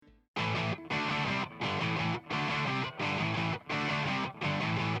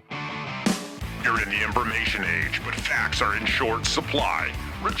You're in the information age, but facts are in short supply.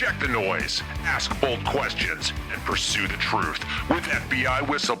 Reject the noise, ask bold questions, and pursue the truth with FBI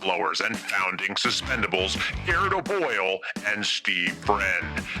whistleblowers and founding Suspendables, Garrett O'Boyle and Steve Friend.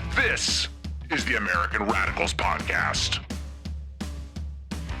 This is the American Radicals Podcast.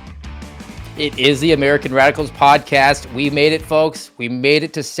 It is the American Radicals Podcast. We made it, folks. We made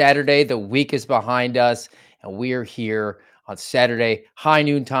it to Saturday. The week is behind us, and we are here on Saturday, high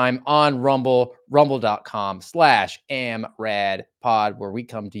noon time on Rumble, rumble.com/amradpod, where we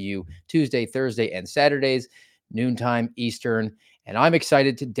come to you Tuesday, Thursday, and Saturdays, noontime Eastern. And I'm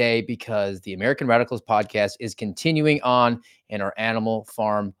excited today because the American Radicals Podcast is continuing on in our Animal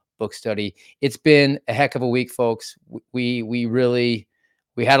Farm book study. It's been a heck of a week, folks. We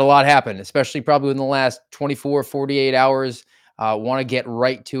had a lot happen, especially probably in the last 24, 48 hours. Want to get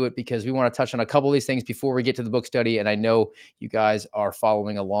right to it because we want to touch on a couple of these things before we get to the book study. And I know you guys are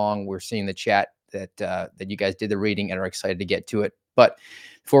following along. We're seeing the chat that you guys did the reading and are excited to get to it. But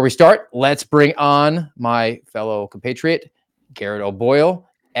before we start, let's bring on my fellow compatriot, Garrett O'Boyle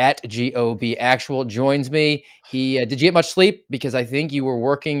at GOB Actual joins me. Did you get much sleep? Because I think you were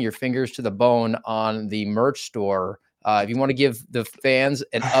working your fingers to the bone on the merch store. If you want to give the fans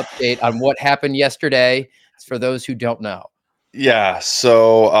an update on what happened yesterday, for those who don't know. Yeah,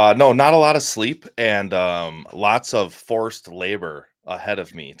 so no, not a lot of sleep and lots of forced labor ahead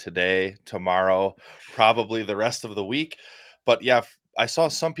of me today, tomorrow, probably the rest of the week. But yeah, I saw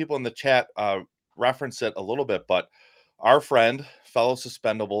some people in the chat reference it a little bit, but our friend, fellow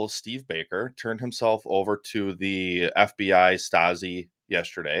Suspendable Steve Baker, turned himself over to the FBI Stasi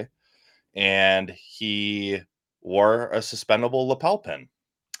yesterday, and he wore a suspendable lapel pin,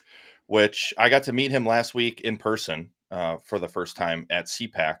 which I got to meet him last week in person for the first time at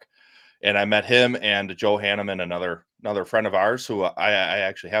CPAC. And I met him and Joe Hanneman, another friend of ours who I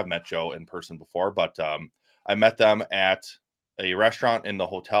actually have met Joe in person before, but I met them at a restaurant in the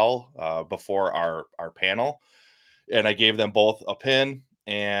hotel before our panel. And I gave them both a pin.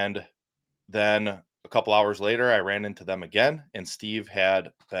 And then a couple hours later, I ran into them again. And Steve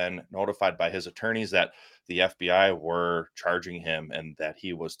had been notified by his attorneys that the FBI were charging him and that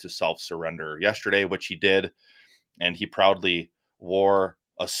he was to self-surrender yesterday, which he did. And he proudly wore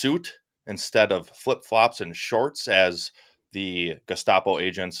a suit instead of flip-flops and shorts as the Gestapo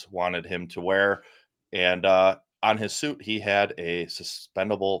agents wanted him to wear. And on his suit, he had a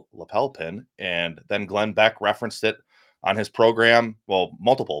suspendable lapel pin. And then Glenn Beck referenced it on his program, well,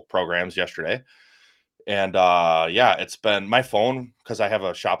 multiple programs yesterday. And yeah, it's been my phone, because I have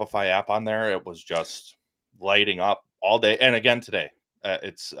a Shopify app on there. It was just lighting up all day. And again today,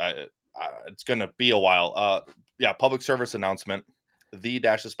 it's going to be a while. Yeah, public service announcement,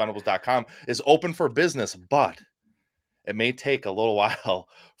 the-suspendables.com is open for business, but it may take a little while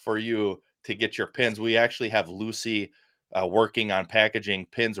for you to get your pins. We actually have Lucy working on packaging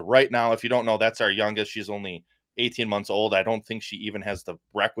pins right now. If you don't know, that's our youngest. She's only 18 months old. I don't think she even has the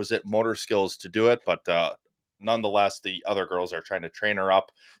requisite motor skills to do it, but nonetheless, the other girls are trying to train her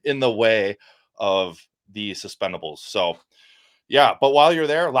up in the way of the suspendables. So yeah, but while you're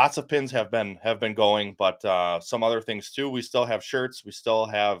there, lots of pins have been going, but some other things too. We still have shirts. We still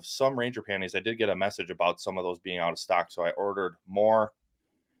have some Ranger panties. I did get a message about some of those being out of stock, so I ordered more.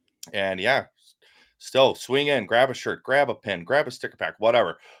 And yeah, still swing in, grab a shirt, grab a pin, grab a sticker pack,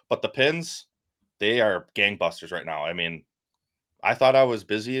 whatever. But the pins, they are gangbusters right now. I mean, I thought I was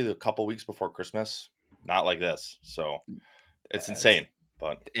busy a couple weeks before Christmas. Not like this. So it's insane.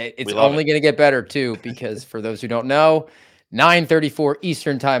 But it's only going to get better too, because for those who don't know, 9:34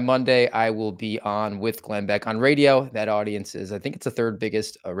 Eastern time Monday, I will be on with Glenn Beck on radio. That audience is, I think it's the third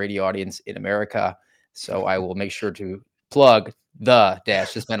biggest radio audience in America. So I will make sure to plug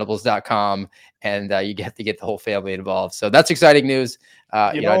the-suspendables.com, and you get to get the whole family involved. So that's exciting news.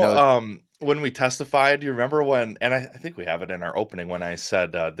 You know, when we testified, you remember when, and I think we have it in our opening, when I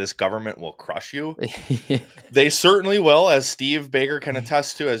said, this government will crush you. They certainly will, as Steve Baker can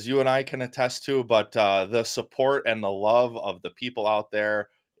attest to, as you and I can attest to, but the support and the love of the people out there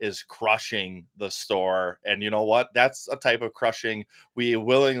is crushing the store. And you know what? That's a type of crushing we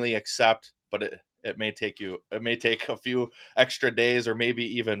willingly accept, but it may take a few extra days or maybe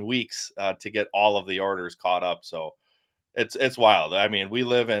even weeks to get all of the orders caught up. So it's wild. I mean, we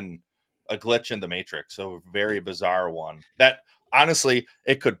live in a glitch in the matrix, so a very bizarre one that honestly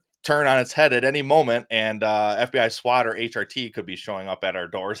it could turn on its head at any moment, and FBI SWAT or HRT could be showing up at our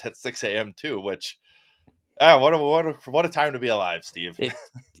doors at 6 a.m. too, which what a time to be alive, Steve.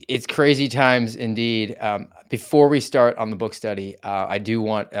 It's crazy times indeed. Before we start on the book study, I do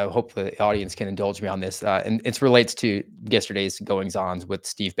want, hope the audience can indulge me on this. And it relates to yesterday's goings-ons with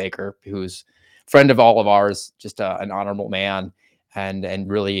Steve Baker, who's friend of all of ours, just an honorable man, and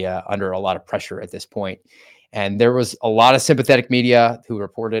really under a lot of pressure at this point. And there was a lot of sympathetic media who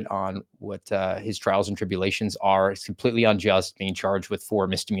reported on what his trials and tribulations are. It's completely unjust, being charged with 4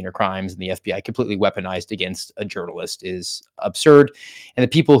 misdemeanor crimes, and the FBI completely weaponized against a journalist is absurd. And the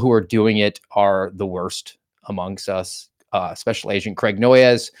people who are doing it are the worst amongst us. Special Agent Craig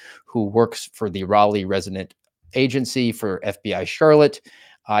Noyes, who works for the Raleigh resident agency for FBI Charlotte.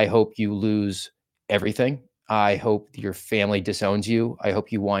 I hope you lose everything. I hope your family disowns you. I hope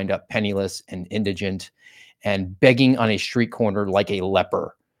you wind up penniless and indigent and begging on a street corner like a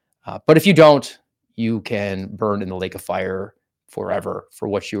leper. But if you don't, you can burn in the lake of fire forever for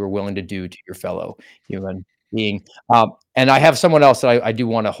what you were willing to do to your fellow human being. And I have someone else that I do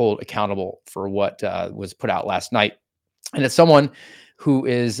want to hold accountable for what was put out last night. And it's someone who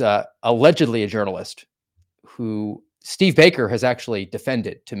is allegedly a journalist who Steve Baker has actually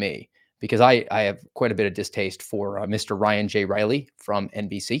defended to me, because I have quite a bit of distaste for Mr. Ryan J. Riley from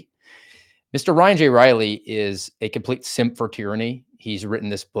NBC. Mr. Ryan J. Riley is a complete simp for tyranny. He's written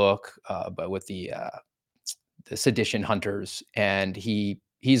this book, but with the sedition hunters, and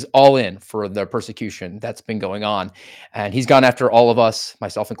he's all in for the persecution that's been going on, and he's gone after all of us,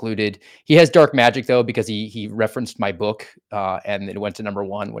 myself included. He has dark magic though, because he referenced my book, and it went to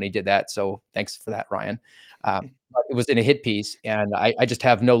 #1 when he did that. So thanks for that, Ryan. But it was in a hit piece, and I just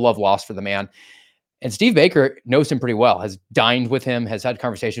have no love lost for the man. And Steve Baker knows him pretty well, has dined with him, has had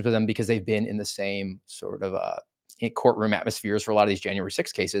conversations with him, because they've been in the same sort of courtroom atmospheres for a lot of these January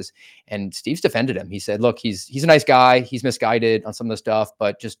 6 cases. And Steve's defended him. He said, look, he's a nice guy. He's misguided on some of the stuff,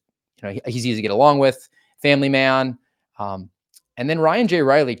 but just, he's easy to get along with, family man. And then Ryan J.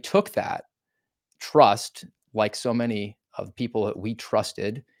 Riley took that trust, like so many of the people that we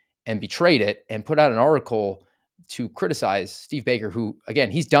trusted, and betrayed it, and put out an article to criticize Steve Baker, who, again,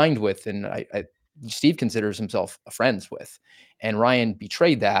 he's dined with, and Steve considers himself friends with. And Ryan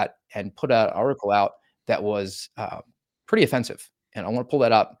betrayed that and put an article out that was pretty offensive. And I want to pull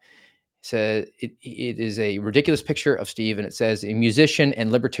that up. It is a ridiculous picture of Steve, and it says, a musician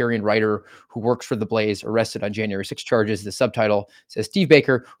and libertarian writer who works for The Blaze arrested on January 6 charges. The subtitle says, Steve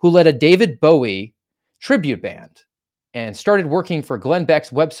Baker, who led a David Bowie tribute band and started working for Glenn Beck's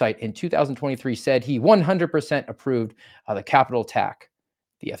website in 2023, said he 100% approved of the Capitol attack,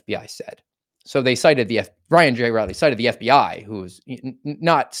 the FBI said. So they cited Ryan J. Riley cited the FBI, who's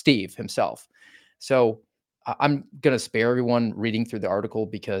not Steve himself. So I'm going to spare everyone reading through the article,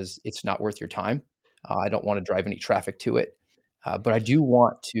 because it's not worth your time. I don't want to drive any traffic to it. But I do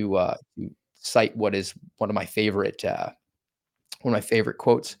want to cite what is one of my favorite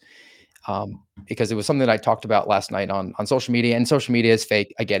quotes, because it was something that I talked about last night on social media. And social media is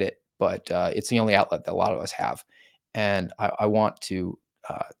fake. I get it, but it's the only outlet that a lot of us have. And I want to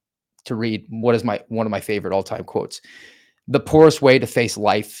read what is one of my favorite all-time quotes. The poorest way to face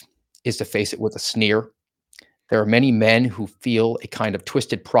life is to face it with a sneer. There are many men who feel a kind of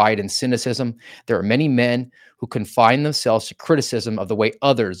twisted pride and cynicism. There are many men who confine themselves to criticism of the way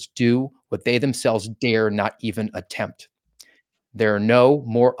others do what they themselves dare not even attempt. There are no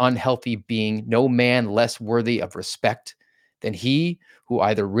more unhealthy being, no man less worthy of respect than he who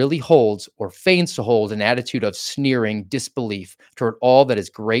either really holds or feigns to hold an attitude of sneering disbelief toward all that is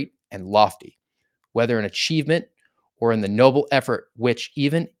great and lofty, whether in achievement or in the noble effort which,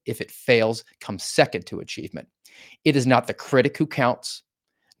 even if it fails, comes second to achievement. It is not the critic who counts,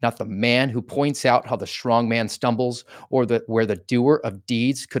 not the man who points out how the strong man stumbles, or where the doer of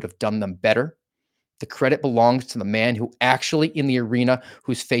deeds could have done them better. The credit belongs to the man who actually in the arena,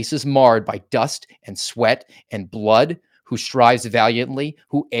 whose face is marred by dust and sweat and blood, who strives valiantly,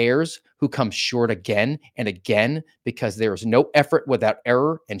 who errs, who comes short again and again, because there is no effort without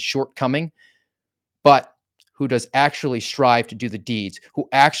error and shortcoming, but who does actually strive to do the deeds, who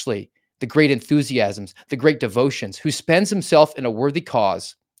actually, the great enthusiasms, the great devotions, who spends himself in a worthy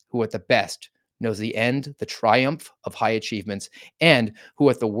cause, who at the best knows the end, the triumph of high achievements, and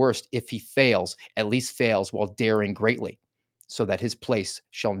who at the worst, if he fails, at least fails while daring greatly, so that his place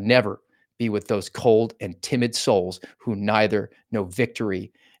shall never be with those cold and timid souls who neither know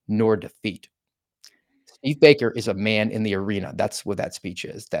victory nor defeat. Steve Baker is a man in the arena. That's what that speech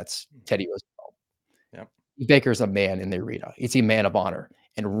is. That's Teddy Roosevelt. Yep. Steve Baker is a man in the arena. It's a man of honor.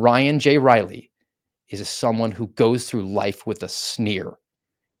 And Ryan J. Riley is someone who goes through life with a sneer.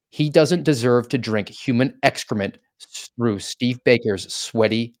 He doesn't deserve to drink human excrement through Steve Baker's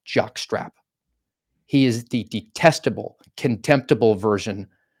sweaty jockstrap. He is the detestable, contemptible version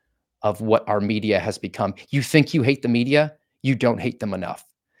of what our media has become. You think you hate the media? You don't hate them enough.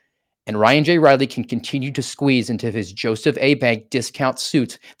 And Ryan J. Riley can continue to squeeze into his Joseph A. Bank discount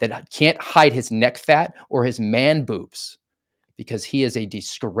suits that can't hide his neck fat or his man boobs, because he is a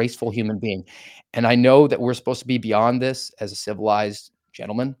disgraceful human being. And I know that we're supposed to be beyond this as a civilized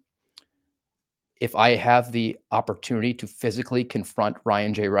gentleman. If I have the opportunity to physically confront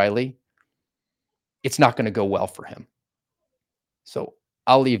Ryan J. Riley, it's not going to go well for him. So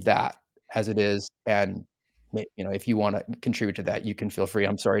I'll leave that as it is. And if you want to contribute to that, you can feel free.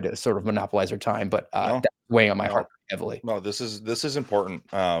 I'm sorry to sort of monopolize our time, but No, that's weighing on my no, heart heavily. no, this is important.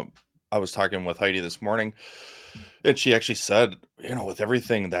 I was talking with Heidi this morning, and she actually said, with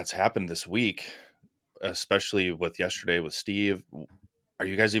everything that's happened this week, especially with yesterday with Steve, are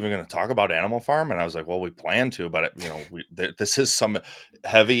you guys even going to talk about Animal Farm? And I was like, well, we plan to, but this is some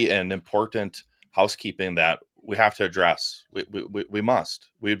heavy and important housekeeping that we have to address. We must.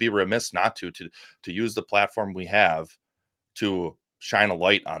 We'd be remiss not to use the platform we have to shine a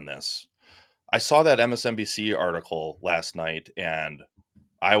light on this. I saw that MSNBC article last night, and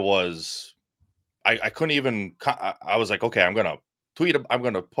I couldn't even. I was like, okay, I'm gonna tweet. I'm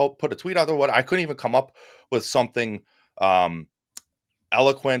gonna put a tweet out there. What I couldn't even come up with something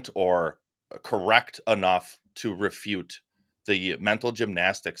eloquent or correct enough to refute the mental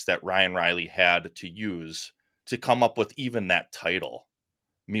gymnastics that Ryan Riley had to use to come up with even that title,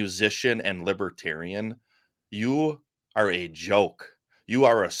 musician and libertarian. You are a joke. You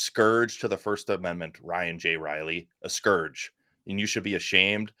are a scourge to the First Amendment, Ryan J. Riley, a scourge, and you should be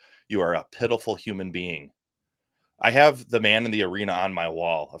ashamed. You are a pitiful human being. I have the man in the arena on my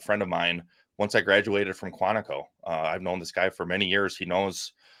wall, a friend of mine. Once I graduated from Quantico, I've known this guy for many years. He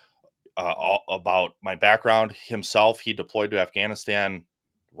knows all about my background himself. He deployed to Afghanistan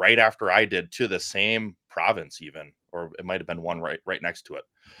right after I did, to the same province even, or it might have been one right next to it,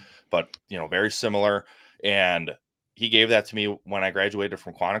 but very similar. And he gave that to me when I graduated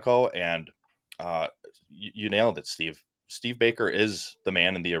from Quantico, and you nailed it, Steve. Steve Baker is the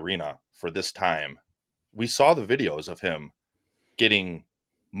man in the arena for this time. We saw the videos of him getting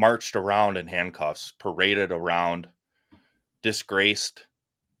marched around in handcuffs, paraded around, disgraced,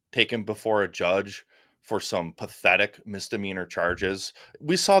 taken before a judge for some pathetic misdemeanor charges.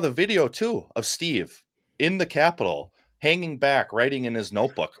 We saw the video too of Steve in the Capitol, hanging back, writing in his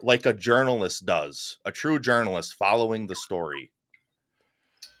notebook like a journalist does, a true journalist following the story.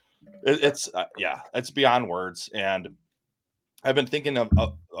 It's beyond words. And I've been thinking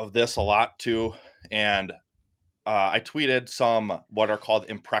of this a lot too. And I tweeted some what are called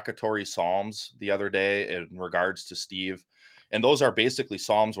imprecatory psalms the other day in regards to Steve. And those are basically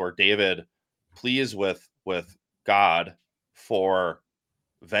psalms where David pleads with God for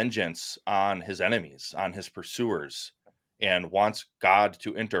vengeance on his enemies, on his pursuers, and wants God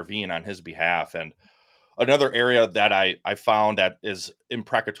to intervene on his behalf. And another area that I found that is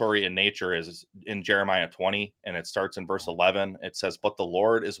imprecatory in nature is in Jeremiah 20, and it starts in verse 11. It says, "But the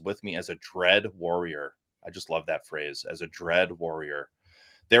Lord is with me as a dread warrior." I just love that phrase, as a dread warrior.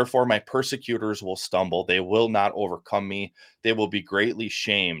 "Therefore, my persecutors will stumble. They will not overcome me. They will be greatly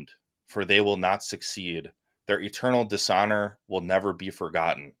shamed, for they will not succeed. Their eternal dishonor will never be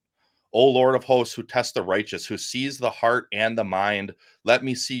forgotten. O Lord of hosts, who test the righteous, who sees the heart and the mind, let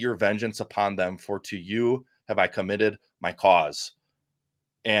me see your vengeance upon them, for to you have I committed my cause."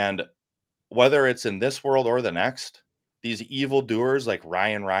 And whether it's in this world or the next, these evildoers like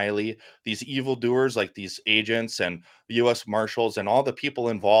Ryan Riley, these evildoers like these agents and U.S. Marshals and all the people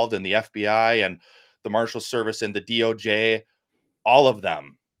involved in the FBI and the Marshal Service and the DOJ, all of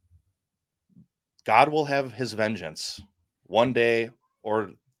them, God will have his vengeance one day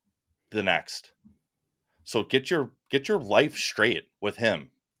or the next. So get your life straight with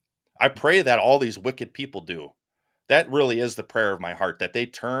him. I pray that all these wicked people do. That really is the prayer of my heart, that they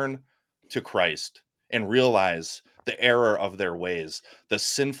turn to Christ and realize the error of their ways, the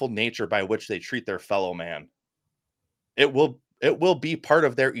sinful nature by which they treat their fellow man. It will be part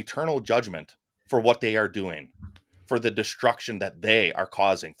of their eternal judgment for what they are doing, for the destruction that they are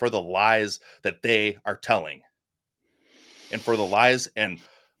causing, for the lies that they are telling, and for the lies and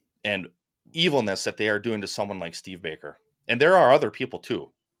evilness that they are doing to someone like Steve Baker. And there are other people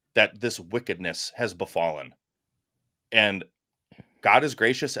too that this wickedness has befallen. And God is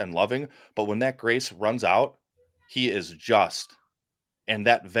gracious and loving, but when that grace runs out, he is just. And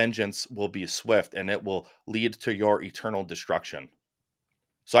that vengeance will be swift, and it will lead to your eternal destruction.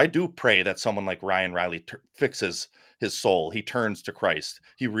 So I do pray that someone like Ryan Riley fixes his soul. He turns to Christ.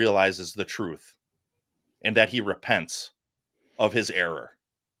 He realizes the truth, and that he repents of his error.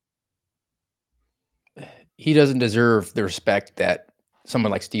 He doesn't deserve the respect that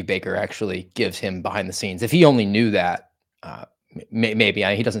someone like Steve Baker actually gives him behind the scenes. If he only knew that, maybe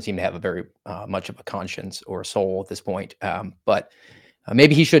he doesn't seem to have a very much of a conscience or a soul at this point. But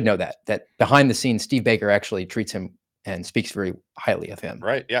maybe he should know that behind the scenes, Steve Baker actually treats him and speaks very highly of him.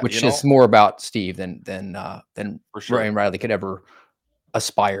 Right. Yeah. Which is more about Steve than for sure. Ryan Riley could ever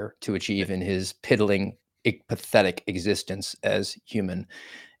aspire to achieve in his piddling, pathetic existence as human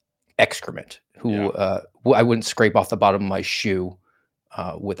excrement. Who I wouldn't scrape off the bottom of my shoe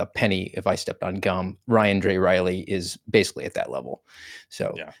with a penny if I stepped on gum. Ryan J. Riley is basically at that level.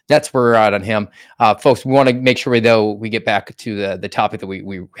 So that's where we're at on him. Folks, we want to make sure we get back to the topic that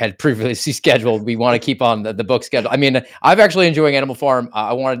we had previously scheduled. We want to keep on the book schedule. I mean, I've actually enjoying Animal Farm.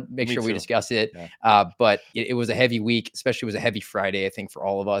 I want to make sure we discuss it. But it was a heavy week, especially it was a heavy Friday, I think, for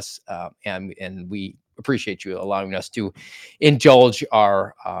all of us. And we appreciate you allowing us to indulge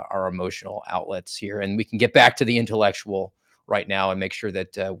our emotional outlets here, and we can get back to the intellectual right now and make sure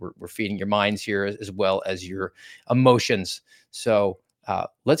that we're feeding your minds here as well as your emotions. So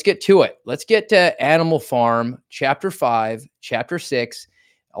let's get to it. Let's get to Animal Farm, Chapter 5, Chapter 6.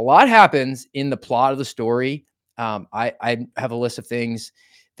 A lot happens in the plot of the story. I have a list of things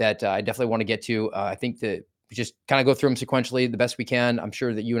that I definitely want to get to. I think that we just kind of go through them sequentially the best we can. I'm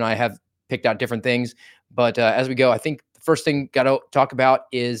sure that you and I have picked out different things, but as we go, I think first thing got to talk about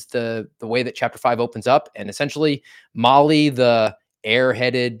is the way that Chapter 5 opens up, and essentially Molly, the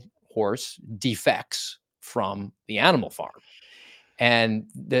airheaded horse, defects from the Animal Farm, and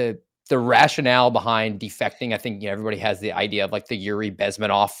the rationale behind defecting. I think everybody has the idea of like the Yuri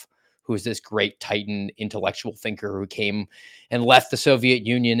Bezmenov, who's this great Titan intellectual thinker who came and left the Soviet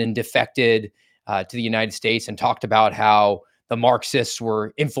Union and defected to the United States and talked about how the Marxists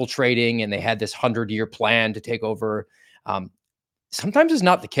were infiltrating and they had this 100-year plan to take over. Sometimes it's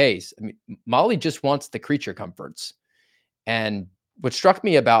not the case. I mean, Molly just wants the creature comforts. And what struck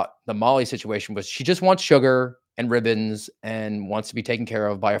me about the Molly situation was she just wants sugar and ribbons and wants to be taken care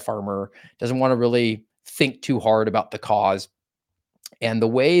of by a farmer, doesn't want to really think too hard about the cause. And the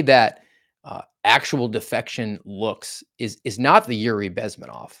way that actual defection looks is not the Yuri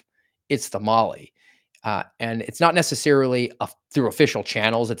Bezmenov, it's the Molly. And it's not necessarily through official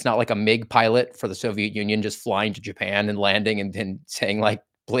channels. It's not like a MiG pilot for the Soviet Union just flying to Japan and landing and then saying like,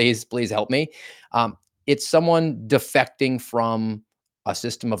 please help me. It's someone defecting from a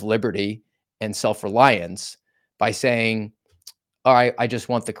system of liberty and self-reliance by saying, all right, I just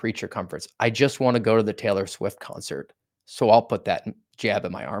want the creature comforts. I just want to go to the Taylor Swift concert. So I'll put that jab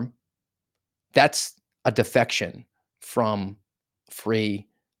in my arm. That's a defection from free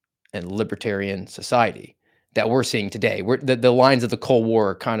and libertarian society that we're seeing today. The lines of the Cold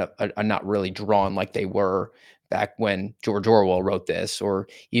War kind of are not really drawn like they were back when George Orwell wrote this, or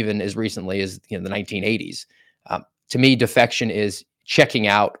even as recently as the 1980s. To me, defection is checking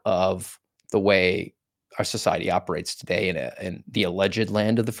out of the way our society operates today in the alleged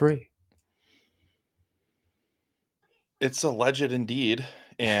land of the free. It's alleged indeed,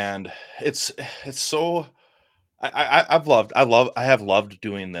 and it's so. I have loved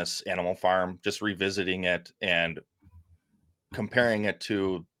doing this Animal Farm, just revisiting it and comparing it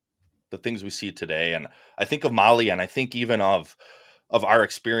to the things we see today. And I think of Molly, and I think even of our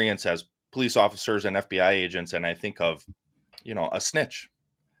experience as police officers and FBI agents, and I think of a snitch.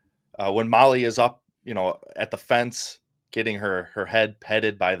 When Molly is up, at the fence, getting her head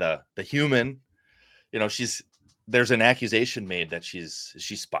petted by the human, there's an accusation made that she's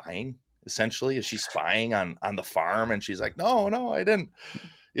spying. Essentially, is she spying on the farm? And she's like, no, I didn't.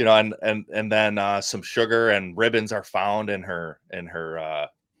 And then some sugar and ribbons are found in her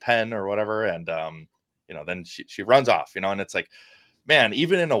pen or whatever, and then she runs off. And it's like, man,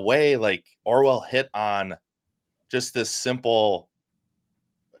 even in a way, like Orwell hit on just this simple,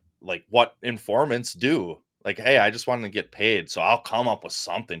 like what informants do. Like, hey, I just wanted to get paid, so I'll come up with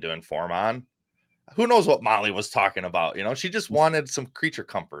something to inform on. Who knows what Molly was talking about? She just wanted some creature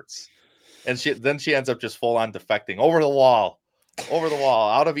comforts. And she ends up just full on defecting over the wall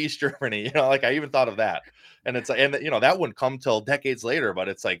out of East Germany. Like I even thought of that. And it's like, and that wouldn't come till decades later, but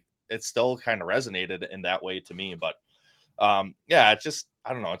it's like, it still kind of resonated in that way to me. But it's just,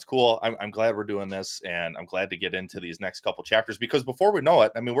 I don't know. It's cool. I'm glad we're doing this, and I'm glad to get into these next couple chapters, because before we know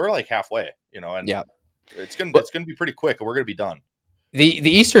it, I mean, we're like halfway, and it's going to be pretty quick, and we're going to be done. The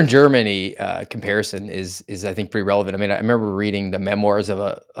Eastern Germany comparison is I think pretty relevant. I mean, I remember reading the memoirs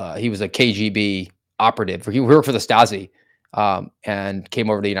of he was a KGB operative. He worked for the Stasi and came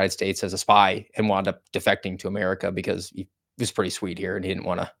over to the United States as a spy and wound up defecting to America because he was pretty sweet here and he didn't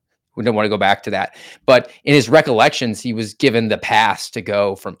want to go back to that. But in his recollections, he was given the pass to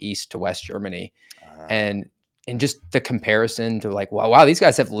go from East to West Germany, and just the comparison to like, wow, these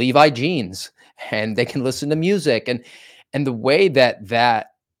guys have Levi jeans and they can listen to music, and And the way that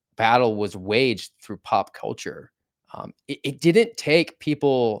battle was waged through pop culture, it didn't take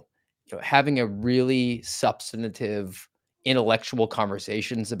people, having a really substantive intellectual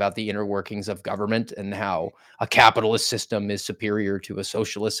conversations about the inner workings of government and how a capitalist system is superior to a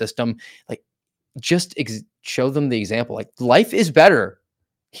socialist system. Like, just show them the example. Like, life is better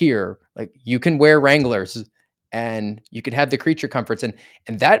here. Like, you can wear Wranglers and you can have the creature comforts, and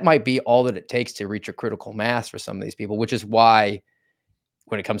that might be all that it takes to reach a critical mass for some of these people, which is why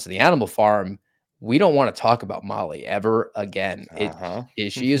when it comes to the Animal Farm, we don't want to talk about Molly ever again.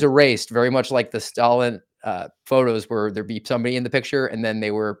 She is erased, very much like the Stalin photos where there'd be somebody in the picture and then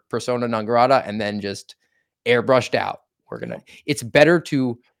they were persona non grata and then just airbrushed out. It's better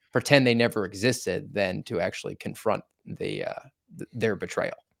to pretend they never existed than to actually confront their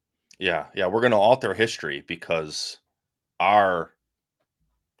betrayal. Yeah, we're going to alter history because our,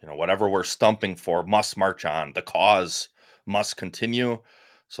 whatever we're stumping for must march on. The cause must continue.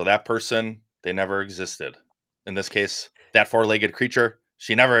 So that person, they never existed. In this case, that four-legged creature,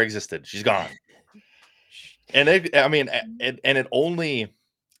 she never existed. She's gone. And it only,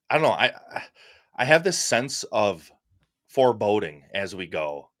 I don't know. I have this sense of foreboding as we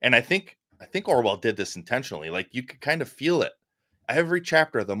go, and I think Orwell did this intentionally. Like, you could kind of feel it every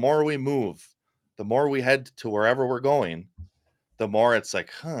chapter. The more we move, the more we head to wherever we're going, the more it's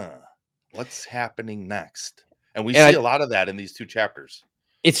like, what's happening next? And we see a lot of that in these two chapters.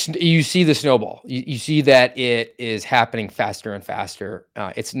 You see the snowball. You see that it is happening faster and faster.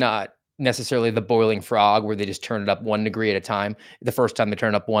 It's not necessarily the boiling frog where they just turn it up 1 degree at a time. The first time they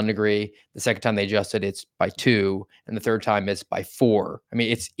turn up 1 degree, the second time they adjust it, it's by 2, and the third time it's by 4. I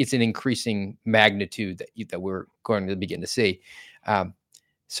mean, it's an increasing magnitude that we're going to begin to see.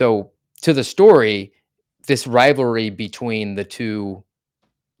 So to the story, this rivalry between the two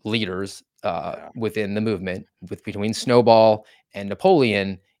leaders within the movement, between Snowball and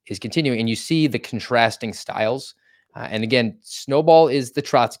Napoleon, is continuing, and you see the contrasting styles. And again, Snowball is the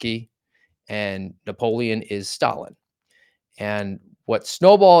Trotsky, and Napoleon is Stalin. And what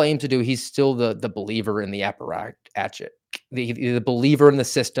Snowball aims to do, he's still the believer in the apparatus, the believer in the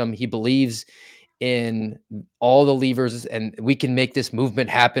system. He believes in all the levers, and we can make this movement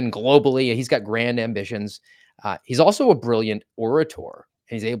happen globally. And he's got grand ambitions. He's also a brilliant orator.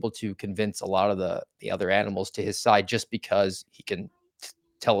 And he's able to convince a lot of the other animals to his side just because he can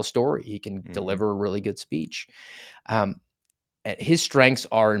tell a story. He can deliver a really good speech. And his strengths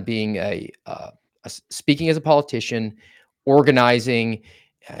are in being speaking as a politician, organizing,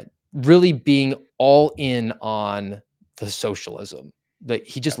 really being all in on the socialism.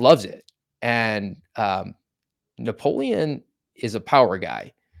 He just loves it. And Napoleon is a power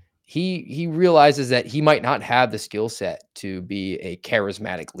guy. He realizes that he might not have the skill set to be a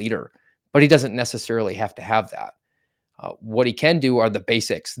charismatic leader, but he doesn't necessarily have to have that. What he can do are the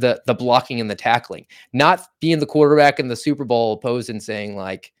basics, the blocking and the tackling, not being the quarterback in the Super Bowl pose and saying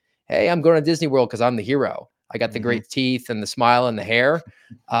like, hey, I'm going to Disney World because I'm the hero. I got the great teeth and the smile and the hair.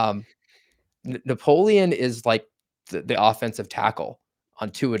 Napoleon is like the offensive tackle on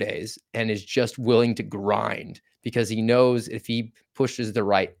two-a-days and is just willing to grind because he knows if he pushes the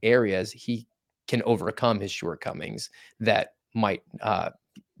right areas, he can overcome his shortcomings that might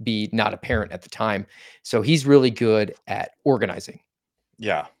be not apparent at the time. So he's really good at organizing.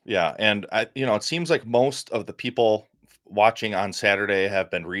 Yeah. And it seems like most of the people watching on Saturday have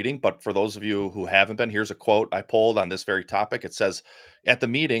been reading, but for those of you who haven't been, here's a quote I pulled on this very topic. It says, at the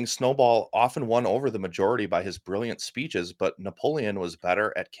meeting, Snowball often won over the majority by his brilliant speeches, but Napoleon was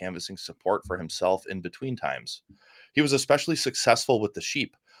better at canvassing support for himself in between times. He was especially successful with the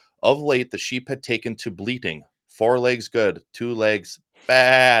sheep. Of late, the sheep had taken to bleating. 4 legs good, 2 legs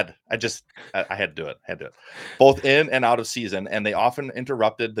bad. I had to do it. Both in and out of season, and they often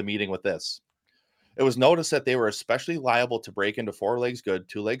interrupted the meeting with this. It was noticed that they were especially liable to break into 4 legs good,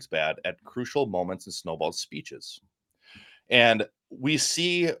 2 legs bad at crucial moments in Snowball's speeches. And we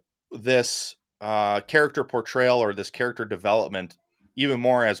see this character portrayal or this character development even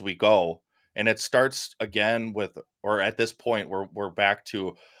more as we go. And it starts again at this point, we're back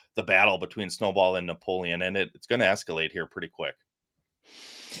to the battle between Snowball and Napoleon, and it's going to escalate here pretty quick.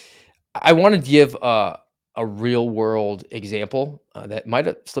 I want to give a real world example that might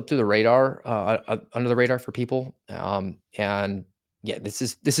have slipped through the radar, under the radar for people. And yeah, this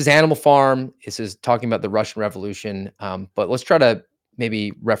is Animal Farm. This is talking about the Russian Revolution. But let's try to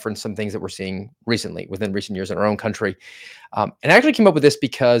maybe reference some things that we're seeing within recent years in our own country. And I actually came up with this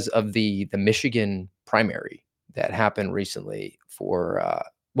because of the Michigan primary that happened recently for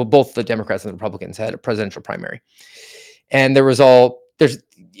both the Democrats and the Republicans had a presidential primary, and there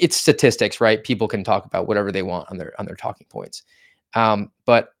it's statistics, right? People can talk about whatever they want on their talking points.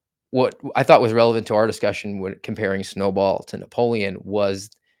 But what I thought was relevant to our discussion when comparing Snowball to Napoleon was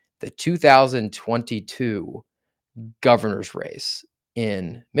the 2022 governor's race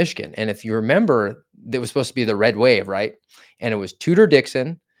in Michigan. And if you remember, there was supposed to be the red wave, right? And it was Tudor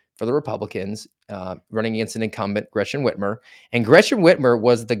Dixon for the Republicans running against an incumbent, Gretchen Whitmer. And Gretchen Whitmer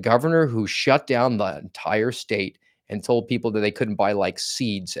was the governor who shut down the entire state and told people that they couldn't buy like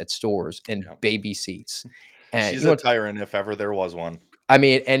seeds at stores and baby seeds. And she's a tyrant if ever there was one. I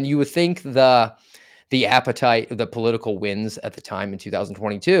mean, and you would think the appetite, the political wins at the time in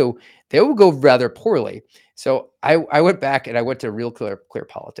 2022, they would go rather poorly. So I went back and I went to Real Clear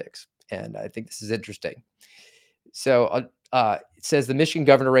Politics, and I think this is interesting. So it says the Michigan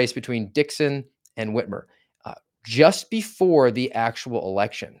governor race between Dixon and Whitmer just before the actual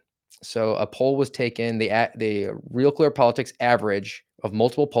election. So a poll was taken, the Real Clear Politics average of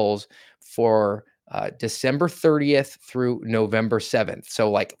multiple polls for December 30th through November 7th. So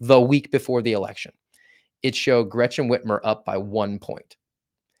like the week before the election, it showed Gretchen Whitmer up by 1 point.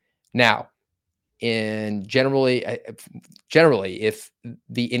 Now, generally, if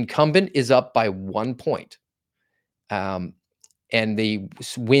the incumbent is up by 1 point, and the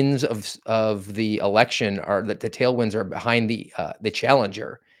winds of the election are that the tailwinds are behind the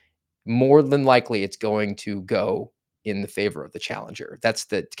challenger, more than likely it's going to go in the favor of the challenger. That's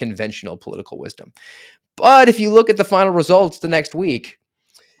the conventional political wisdom. But if you look at the final results the next week,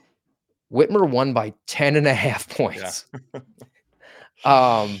 Whitmer won by 10.5 points.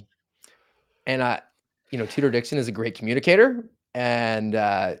 Yeah. And Tudor Dixon is a great communicator,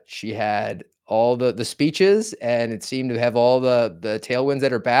 and she had all the speeches, and it seemed to have all the tailwinds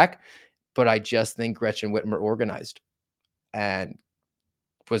at her back. But I just think Gretchen Whitmer organized and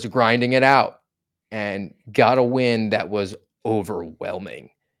was grinding it out and got a win that was overwhelming,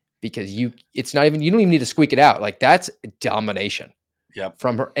 because you don't even need to squeak it out. Like, that's domination. Yep.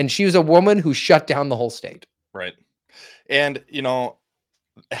 From her. And she was a woman who shut down the whole state. Right. And,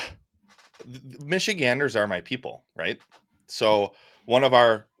 Michiganders are my people, right? So one of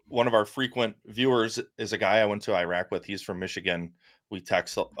our frequent viewers is a guy I went to Iraq with. He's from Michigan. We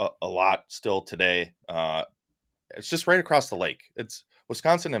text a lot still today. It's just right across the lake. It's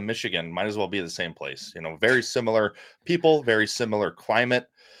Wisconsin and Michigan might as well be the same place. Very similar people, very similar climate.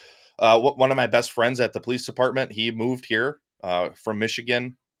 One of my best friends at the police department, he moved here from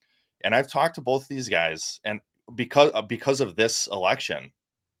Michigan, and I've talked to both these guys, and because of this election,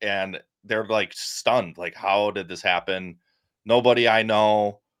 and they're like stunned, like, how did this happen? Nobody I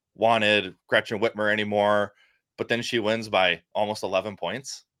know wanted Gretchen Whitmer anymore, but then she wins by almost 11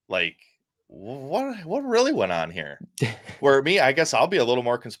 points. Like, what really went on here? Where me, I guess I'll be a little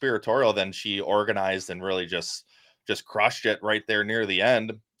more conspiratorial than she organized and really just crushed it right there near the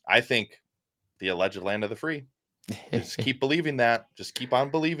end. I think the alleged land of the free. Just keep believing that. Just keep on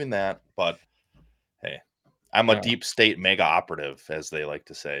believing that. But hey, I'm a deep state mega operative, as they like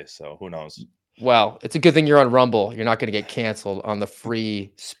to say. So who knows? Well, it's a good thing you're on Rumble. You're not going to get canceled on the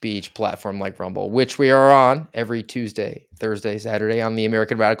free speech platform like Rumble, which we are on every Tuesday, Thursday, Saturday on the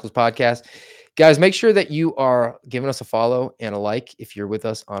American Radicals podcast. Guys, make sure that you are giving us a follow and a like if you're with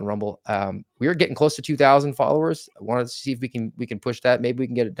us on Rumble. We are getting close to 2,000 followers. I wanted to see if we can push that. Maybe we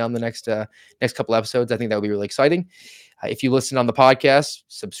can get it done the next couple episodes. I think that would be really exciting. If you listen on the podcast,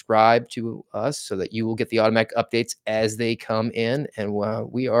 subscribe to us so that you will get the automatic updates as they come in. And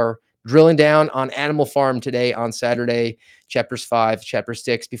we are drilling down on Animal Farm today on Saturday, chapters 5, chapter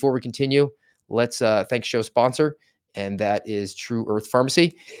 6. Before we continue, let's thank show sponsor, and that is True Earth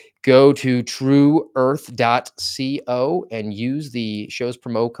Pharmacy. Go to trueearth.co and use the show's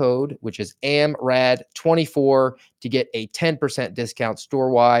promo code, which is AMRAD24, to get a 10% discount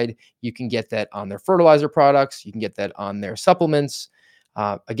store-wide. You can get that on their fertilizer products. You can get that on their supplements.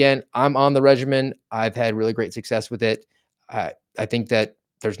 Again, I'm on the regimen. I've had really great success with it. I think that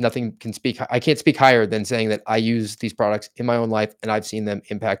there's nothing I can't speak higher than saying that I use these products in my own life, and I've seen them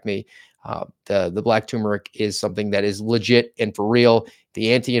impact me. The black turmeric is something that is legit and for real.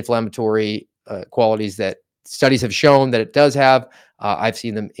 The anti-inflammatory qualities that studies have shown that it does have, I've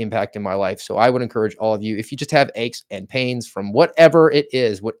seen them impact in my life. So I would encourage all of you, if you just have aches and pains from whatever it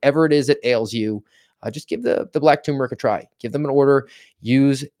is that ails you, just give the black turmeric a try. Give them an order.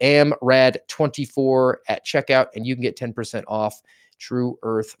 Use AMRAD24 at checkout, and you can get 10% off. True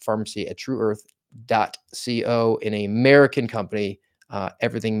Earth Pharmacy at trueearth.co, an American company,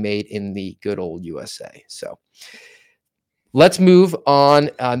 everything made in the good old USA. So let's move on.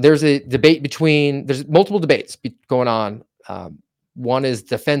 There's multiple debates going on. One is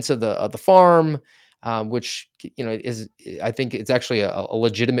defense of the farm. which is, I think it's actually a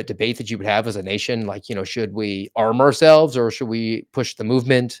legitimate debate that you would have as a nation. Like, should we arm ourselves or should we push the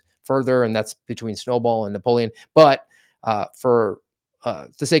movement further? And that's between Snowball and Napoleon. But for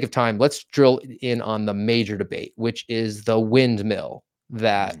the sake of time, let's drill in on the major debate, which is the windmill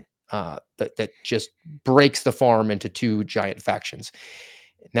that that just breaks the farm into two giant factions.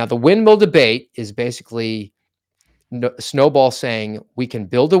 Now, the windmill debate is basically Snowball saying we can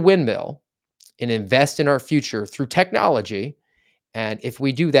build a windmill and invest in our future through technology. And if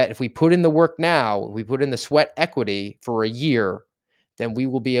we do that, if we put in the work now, we put in the sweat equity for a year, then we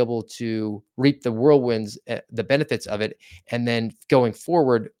will be able to reap the whirlwinds, the benefits of it. And then going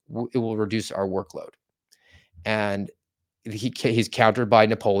forward, it will reduce our workload. And he's countered by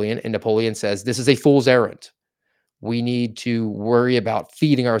Napoleon, and Napoleon says, this is a fool's errand. We need to worry about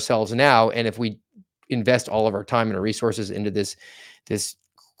feeding ourselves now. And if we invest all of our time and our resources into this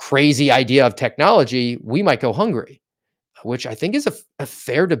crazy idea of technology, we might go hungry, which I think is a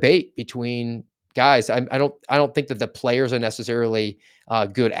fair debate between guys. I don't think that the players are necessarily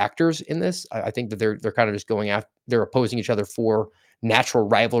good actors in this. I think that they're kind of just going after, they're opposing each other for natural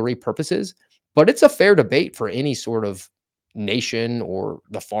rivalry purposes. But it's a fair debate for any sort of nation, or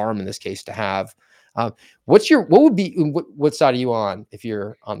the farm in this case, to have. What side are you on if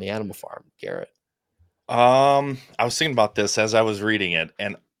you're on the animal farm, Garrett? I was thinking about this as I was reading it,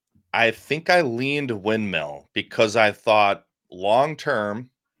 and I think I leaned windmill because I thought long term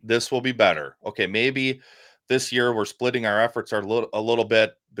this will be better. Okay, maybe this year we're splitting our efforts a little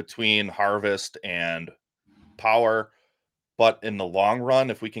bit between harvest and power, but in the long run,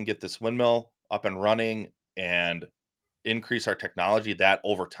 if we can get this windmill up and running and increase our technology, that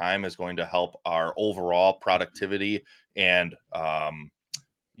over time is going to help our overall productivity and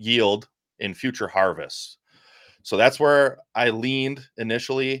yield in future harvests. So that's where I leaned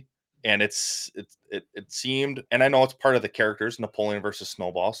initially, and it seemed, and I know it's part of the characters, Napoleon versus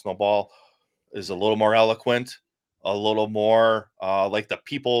Snowball. Snowball is a little more eloquent, a little more like the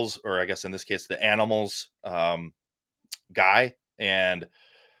people's, or I guess in this case, the animals guy. And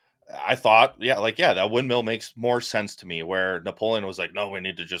I thought, that windmill makes more sense to me, where Napoleon was like, no, we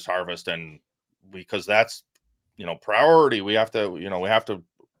need to just harvest, and because that's, priority. We have to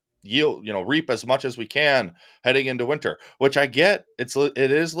yield, reap as much as we can heading into winter, which I get. It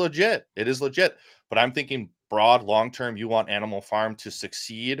is legit. But I'm thinking broad, long-term, you want Animal Farm to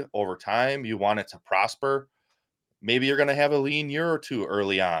succeed over time. You want it to prosper. Maybe you're going to have a lean year or two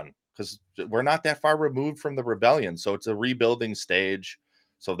early on, because we're not that far removed from the rebellion. So it's a rebuilding stage.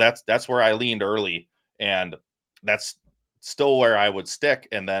 So that's where I leaned early, and that's still where I would stick.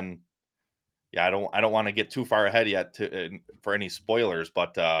 And then, I don't want to get too far ahead yet for any spoilers,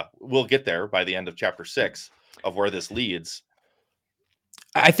 but we'll get there by the end of chapter 6 of where this leads.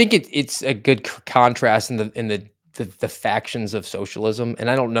 I think it's a good contrast in the factions of socialism,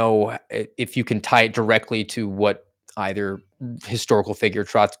 and I don't know if you can tie it directly to what either historical figure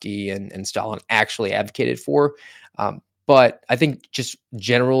Trotsky and Stalin actually advocated for, but I think just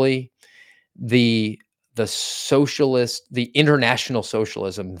generally the socialist, the international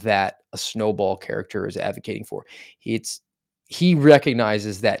socialism that a Snowball character is advocating for, he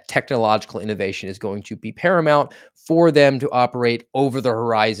recognizes that technological innovation is going to be paramount for them to operate over the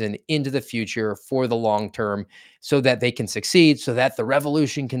horizon into the future for the long term, so that they can succeed, so that the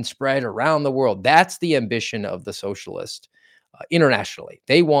revolution can spread around the world. That's the ambition of the socialist internationally.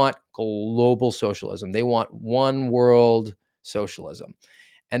 They want global socialism. They want one world socialism.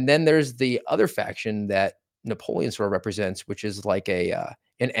 And then there's the other faction that Napoleon sort of represents, which is like an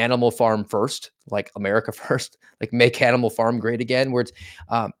Animal Farm first, like America first, like make Animal Farm great again, where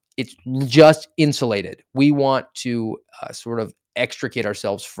it's just insulated. We want to sort of extricate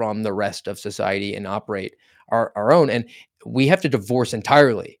ourselves from the rest of society and operate our own, and we have to divorce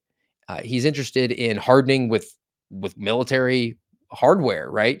entirely. He's interested in hardening with military hardware,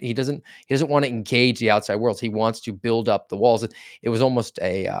 right? He doesn't want to engage the outside world. He wants to build up the walls. It was almost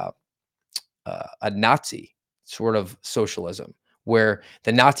a Nazi sort of socialism, where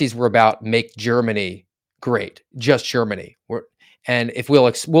the Nazis were about make Germany great, just Germany. And if we'll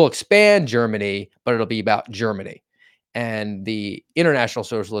expand Germany, but it'll be about Germany. And the international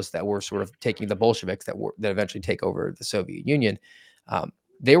socialists that were sort of taking the Bolsheviks that eventually take over the Soviet Union,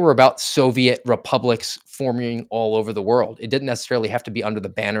 they were about Soviet republics forming all over the world. It didn't necessarily have to be under the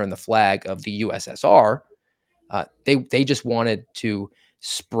banner and the flag of the USSR. They just wanted to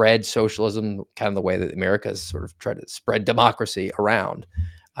spread socialism, kind of the way that America has sort of tried to spread democracy around.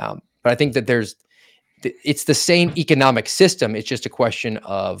 But I think that it's the same economic system. It's just a question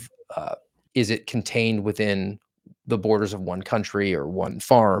of is it contained within the borders of one country or one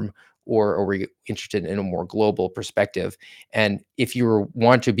farm, or are we interested in a more global perspective? And if you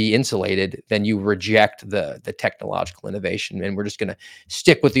want to be insulated, then you reject the technological innovation, and we're just going to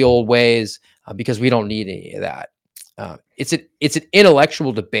stick with the old ways because we don't need any of that. It's an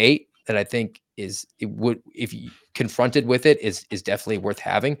intellectual debate that I think if you confronted with it, is definitely worth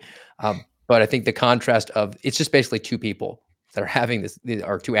having. But I think the contrast of it's just basically two people that are having this,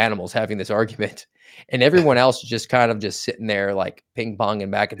 or two animals having this argument, and everyone else is just kind of just sitting there like ping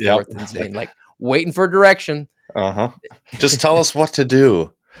ponging back and forth and saying like waiting for direction. Just tell us what to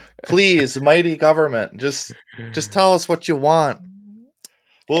do, please, mighty government. Just tell us what you want.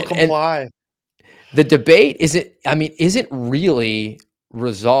 We'll comply. The debate isn't really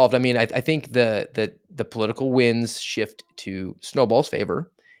resolved. I mean, I think the political winds shift to Snowball's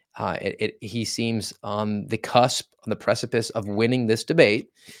favor. He seems on the cusp, on the precipice of winning this debate.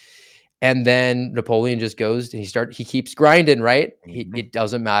 And then Napoleon just goes and he keeps grinding, right? It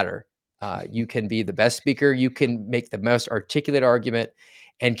doesn't matter. You can be the best speaker. You can make the most articulate argument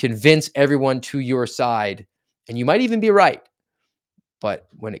and convince everyone to your side. And you might even be right. But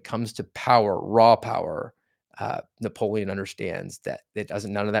when it comes to power, raw power, Napoleon understands that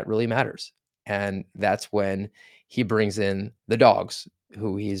none of that really matters. And that's when he brings in the dogs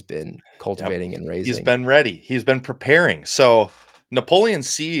who he's been cultivating and raising. He's been ready. He's been preparing. So Napoleon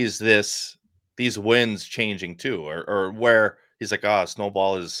sees these winds changing too, or where he's like,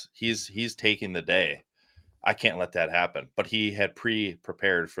 Snowball he's taking the day. I can't let that happen. But he had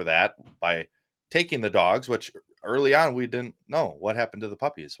prepared for that by taking the dogs, which early on we didn't know what happened to the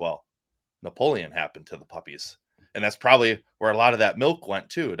puppies. Well, Napoleon happened to the puppies. And that's probably where a lot of that milk went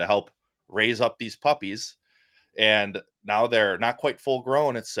too, to help raise up these puppies. And now they're not quite full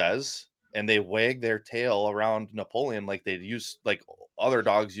grown, it says, and they wag their tail around Napoleon like other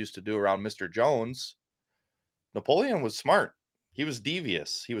dogs used to do around Mr. Jones. Napoleon was smart. He was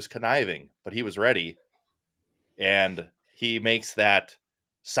devious. He was conniving, but he was ready. And he makes that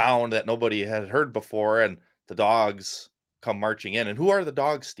sound that nobody had heard before, and the dogs come marching in. And who are the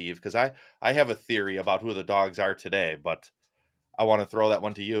dogs, Steve? Because I have a theory about who the dogs are today, but I want to throw that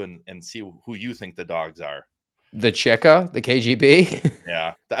one to you and see who you think the dogs are. The Cheka, the KGB.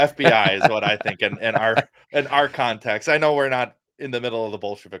 Yeah, the FBI is what I think in our context. I know we're not in the middle of the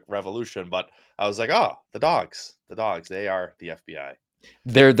Bolshevik Revolution, but I was like, the dogs, they are the FBI.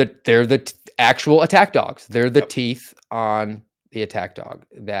 They're the actual attack dogs. They're the teeth on the attack dog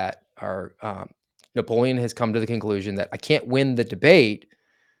that are. Napoleon has come to the conclusion that I can't win the debate,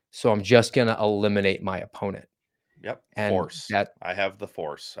 so I'm just going to eliminate my opponent. Yep. And force. I have the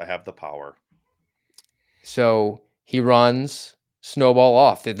force. I have the power. So he runs Snowball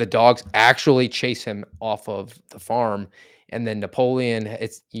off. The dogs actually chase him off of the farm, and then Napoleon.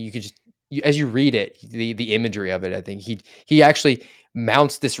 As you read it, the imagery of it, I think he actually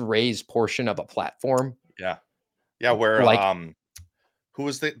mounts this raised portion of a platform. Yeah. Where who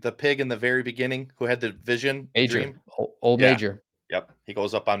was the pig in the very beginning who had the vision? Major, dream? old Major. Yep. He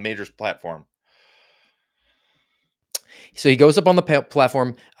goes up on Major's platform. So he goes up on the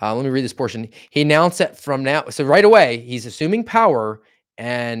platform. Let me read this portion. He announced that from now, so right away, he's assuming power,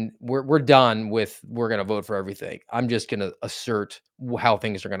 and we're done with we're going to vote for everything. I'm just going to assert how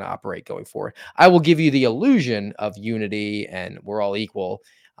things are going to operate going forward. I will give you the illusion of unity and we're all equal,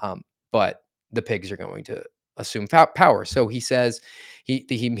 but the pigs are going to assume power. So he says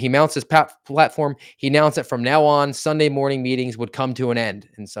he mounts his platform. He announced that from now on, Sunday morning meetings would come to an end,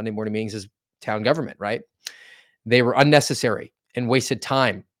 and Sunday morning meetings is town government, right? They were unnecessary and wasted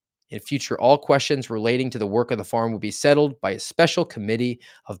time. In future, all questions relating to the work of the farm would be settled by a special committee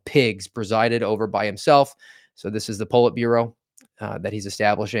of pigs presided over by himself. So this is the Politburo that he's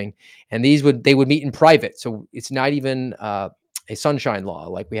establishing. And they would meet in private. So it's not even a sunshine law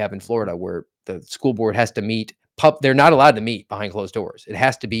like we have in Florida, where the school board has to meet. They're not allowed to meet behind closed doors. It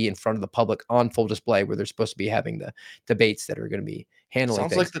has to be in front of the public on full display, where they're supposed to be having the debates that are going to be handling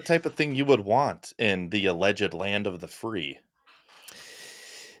Sounds things. like the type of thing you would want in the alleged land of the free.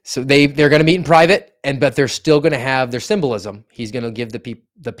 So they're going to meet in private, but they're still going to have their symbolism. He's going to give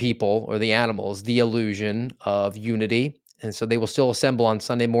the people or the animals the illusion of unity. And so they will still assemble on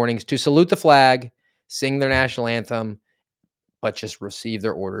Sunday mornings to salute the flag, sing their national anthem, but just receive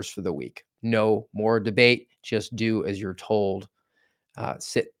their orders for the week. No more debate. Just do as you're told.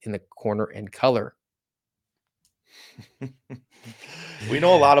 Sit in the corner and color. We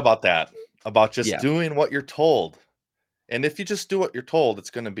know a lot about that, about just doing what you're told. And if you just do what you're told, it's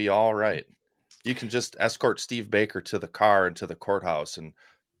going to be all right. You can just escort Steve Baker to the car and to the courthouse and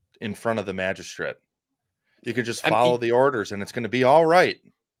in front of the magistrate. You can just follow the orders and it's going to be all right.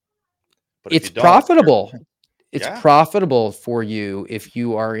 But it's profitable. it's Yeah. profitable for you if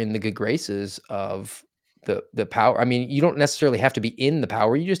you are in the good graces of the power. I mean, you don't necessarily have to be in the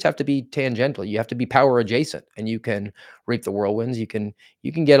power. You just have to be tangential. You have to be power adjacent, and you can reap the whirlwinds. You can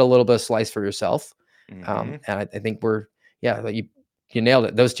get a little bit of slice for yourself. Hmm. And I think like you nailed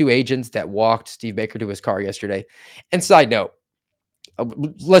it. Those two agents that walked Steve Baker to his car yesterday. And side note,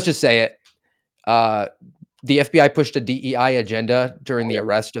 let's just say it. Uh, the FBI pushed a DEI agenda during Oh the yeah,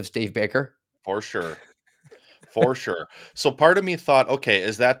 arrest of Steve Baker. for sure. For sure. So part of me thought, okay,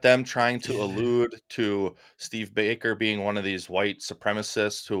 is that them trying to allude to Steve Baker being one of these white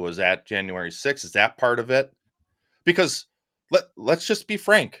supremacists who was at January 6th? Is that part of it? Because let's just be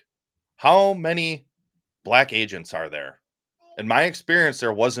frank. How many black agents are there? In my experience,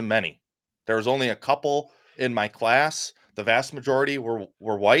 there wasn't many. There was only a couple in my class. The vast majority were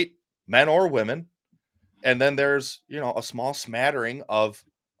white, men or women. And then there's, a small smattering of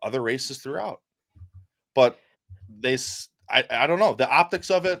other races throughout. But I don't know. The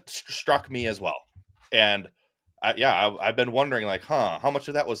optics of it struck me as well. And I've been wondering, like, how much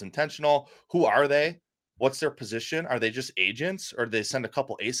of that was intentional? Who are they? What's their position? Are they just agents, or did they send a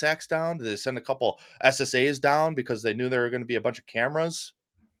couple ASACs down? Did they send a couple SSAs down because they knew there were going to be a bunch of cameras?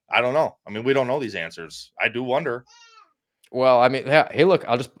 I don't know. I mean, we don't know these answers. I do wonder. Well, I mean, yeah, hey, look,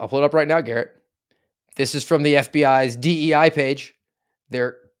 I'll pull it up right now, Garrett. This is from the FBI's DEI page.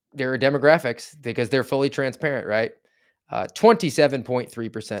 Their demographics, because they're fully transparent, right?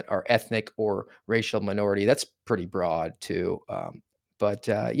 27.3% are ethnic or racial minority. That's pretty broad too. But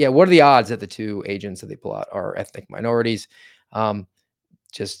yeah, what are the odds that the two agents that they pull out are ethnic minorities?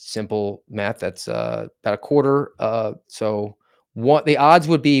 Just simple math. That's about a quarter. So the odds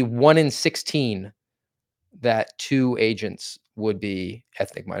would be 1 in 16 that two agents would be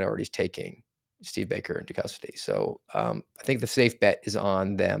ethnic minorities taking Steve Baker into custody. So I think the safe bet is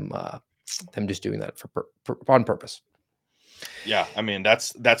on them just doing that on purpose. Yeah, I mean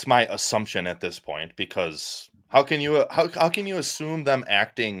that's my assumption at this point, because how can you assume them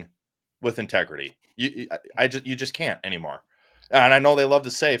acting with integrity? You just can't anymore. And I know they love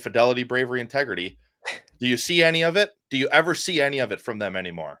to say fidelity, bravery, integrity. Do you see any of it? Do you ever see any of it from them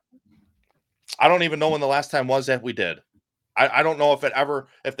anymore? I don't even know when the last time was that we did. I don't know if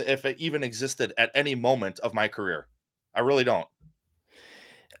it even existed at any moment of my career. I really don't.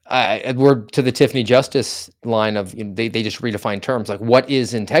 We're to the Tiffany Justice line of they just redefine terms like what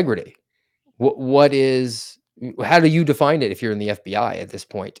is integrity? What is how do you define it if you're in the FBI at this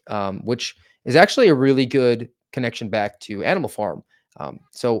point? Which is actually a really good connection back to Animal Farm.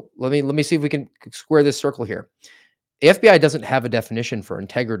 So let me see if we can square this circle here. The FBI doesn't have a definition for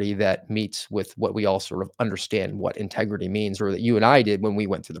integrity that meets with what we all sort of understand what integrity means, or that you and I did when we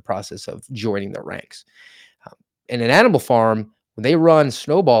went through the process of joining their ranks. In an Animal Farm, when they run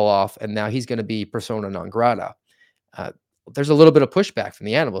Snowball off, and now he's going to be persona non grata, uh, there's a little bit of pushback from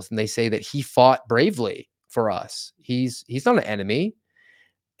the animals, and they say that he fought bravely for us. He's not an enemy.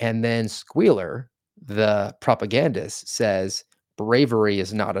 And then Squealer, the propagandist, says bravery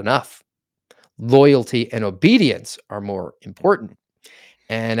is not enough. Loyalty and obedience are more important.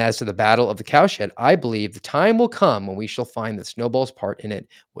 And as to the Battle of the Cowshed, I believe the time will come when we shall find that Snowball's part in it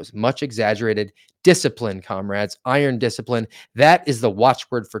was much exaggerated. Discipline, comrades, iron discipline. That is the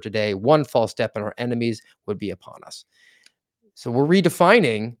watchword for today. One false step and our enemies would be upon us. So we're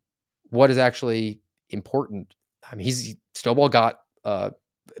redefining what is actually important. I mean, Snowball got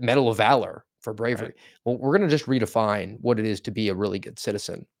Medal of Valor for bravery. Right. Well, we're going to just redefine what it is to be a really good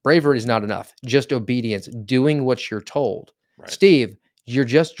citizen. Bravery is not enough. Just obedience, doing what you're told. Right. Steve, you're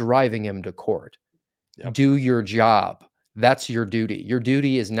just driving him to court. Yep. Do your job. That's your duty. Your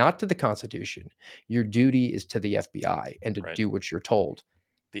duty is not to the Constitution. Your duty is to the FBI and to Right. do what you're told.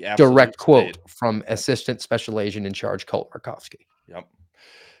 The absolute Direct quote state. from Assistant Special Agent in Charge Colt Markovsky. Yep.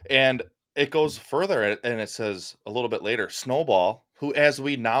 And it goes further, and it says a little bit later, Snowball, who, as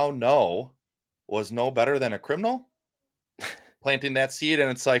we now know, was no better than a criminal, planting that seed. And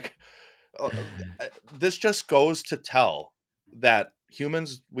it's like, uh, this just goes to tell that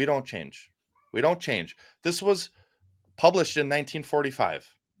humans, we don't change. We don't change. This was published in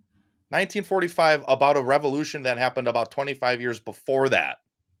 1945. 1945, about a revolution that happened about 25 years before that.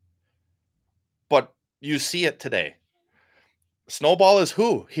 But you see it today. Snowball is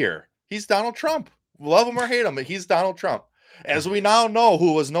who here? He's Donald Trump. Love him or hate him, he's Donald Trump. As we now know,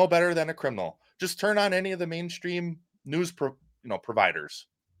 who was no better than a criminal. Just turn on any of the mainstream news providers.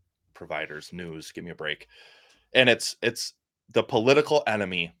 News, give me a break. And it's the political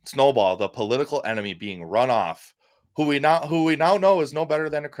enemy, Snowball, the political enemy being run off, who we now know is no better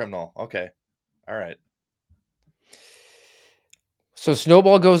than a criminal. Okay. All right. So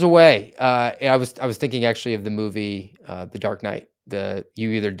Snowball goes away. I was thinking actually of the movie The Dark Knight.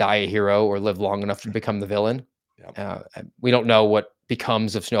 You either die a hero or live long enough to become the villain. Yep. We don't know what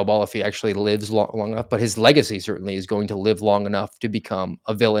becomes of Snowball if he actually lives long enough, but his legacy certainly is going to live long enough to become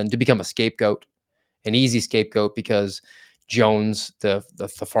a villain, to become a scapegoat, an easy scapegoat, because Jones, the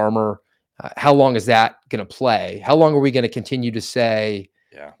farmer, how long is that going to play? How long are we going to continue to say,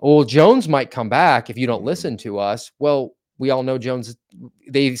 Yeah. well, Jones might come back if you don't Mhm. listen to us? Well, we all know Jones,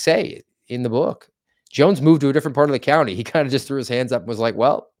 they say in the book, Jones moved to a different part of the county. He kind of just threw his hands up and was like,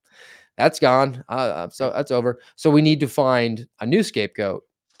 well, that's gone. So Yep. that's over. So we need to find a new scapegoat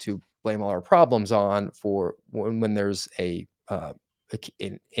to blame all our problems on for when there's a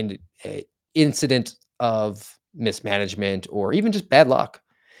incident of mismanagement or even just bad luck.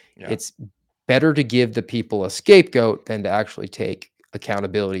 Yeah. It's better to give the people a scapegoat than to actually take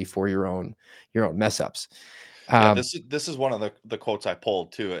accountability for your own mess ups. Yeah, this is one of the quotes I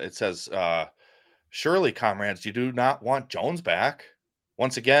pulled too. It says, "Surely, comrades, you do not want Jones back."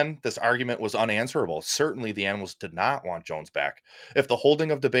 Once again, this argument was unanswerable. Certainly, the animals did not want Jones back. If the holding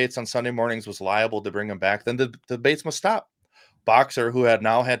of debates on Sunday mornings was liable to bring him back, then the debates must stop. Boxer, who had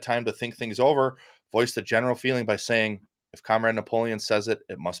now had time to think things over, voiced the general feeling by saying, "If Comrade Napoleon says it,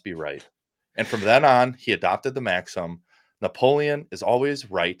 it must be right." And from then on, he adopted the maxim, "Napoleon is always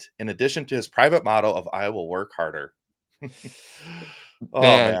right," in addition to his private motto of "I will work harder." Oh,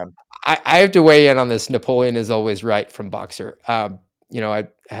 Man, man. I have to weigh in on this. Napoleon is always right from Boxer. I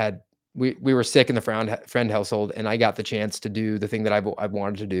had we were sick in the friend household, and I got the chance to do the thing that I've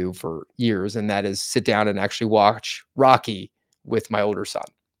wanted to do for years, and that is sit down and actually watch Rocky with my older son,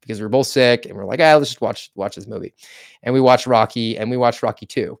 because we were both sick, and we're like, let's just watch this movie, and we watched Rocky, and we watched Rocky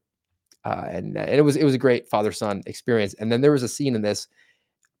 2, and it was a great father son experience. And then there was a scene in this.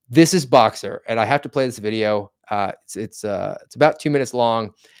 This is Boxer, and I have to play this video. It's about 2 minutes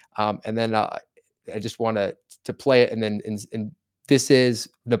long, and then I just want to play it, and then and this is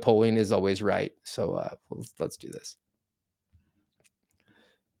Napoleon is always right. So let's do this.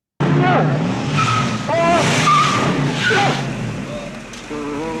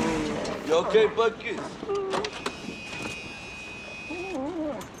 You okay, Bucket?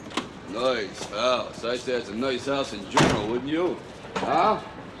 Nice house. I'd say it's a nice house in general, wouldn't you? Huh?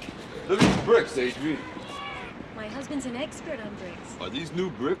 Look at these bricks, Adrian. My husband's an expert on bricks. Are these new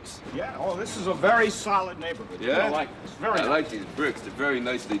bricks? Yeah, oh, this is a very solid neighborhood. Yeah? I like this. Very I nice. like these bricks. They're very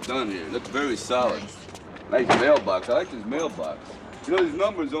nicely done here. Look very solid. Nice mailbox. I like this mailbox. You know, these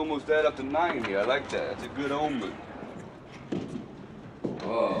numbers almost add up to 9 here. I like that. That's a good omen.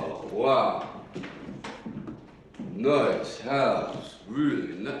 Oh, wow. Nice house.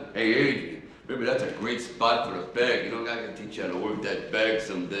 Really nice. Hey, Adrian, maybe that's a great spot for a bag. You know, I can teach you how to work that bag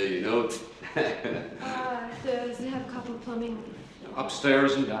someday, you know? Does it have copper plumbing?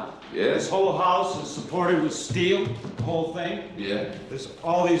 Upstairs and down. Yeah? This whole house is supported with steel, the whole thing. Yeah?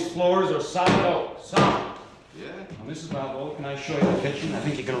 All these floors are solid oak, solid. Yeah? Now, Mrs. Balboa, can I show you the kitchen? I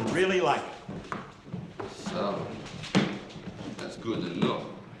think you're gonna really like it. Solid. That's good to know.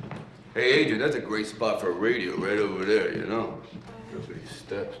 Hey, Adrian, that's a great spot for a radio right over there, you know? Look at these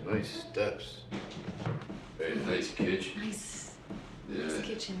steps, nice steps. Hey, nice kitchen. Nice. Yeah. Nice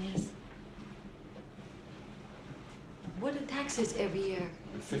kitchen, yes. What are taxes every year?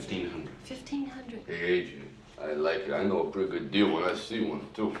 1,500. 1,500. Hey, Adrian, I like it. I know a pretty good deal when I see one,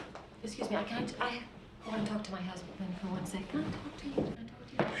 too. Excuse me, I want to talk to my husband for 1 second. Can I talk to you? Can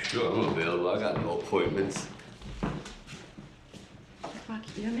I talk to you? Sure, I'm available. I got no appointments.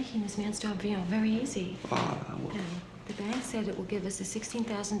 Rocky, you're making this man's job very easy. And the bank said it will give us a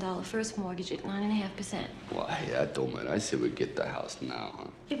 $16,000 first mortgage at 9.5%. Well, hey, that don't matter. I say we get the house now, huh?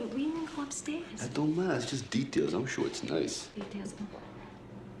 Yeah, but we didn't go upstairs. That don't matter. It's just details. I'm sure it's nice. Details.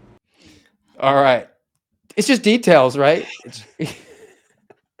 All right, it's just details, right?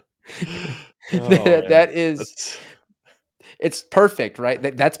 That is. It's perfect, right?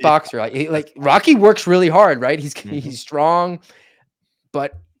 That's Boxer. Like Rocky works really hard, right? He's strong,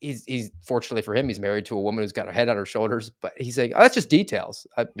 but he's fortunately for him, he's married to a woman who's got her head on her shoulders. But he's like, oh, that's just details.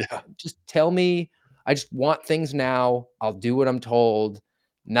 Just tell me. I just want things now. I'll do what I'm told.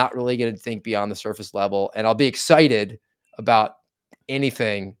 Not really going to think beyond the surface level, and I'll be excited about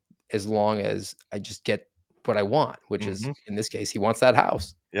anything as long as I just get what I want, which is in this case, he wants that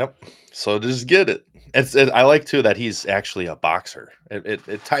house. Yep. So just get it. I like too that he's actually a boxer.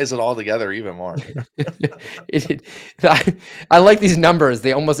 It ties it all together even more. I like these numbers.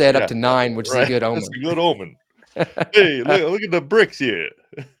 They almost add up to 9, which is a good omen. That's a good omen. Hey, look at the bricks here.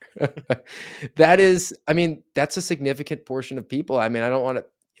 That is, I mean, that's a significant portion of people. I mean, I don't want to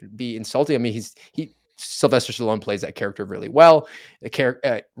be insulting. I mean, Sylvester Stallone plays that character really well.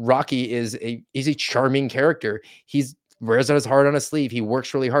 Rocky he's a charming character. He's wears out his heart on his sleeve. He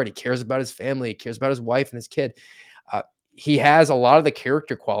works really hard. He cares about his family. He cares about his wife and his kid. He has a lot of the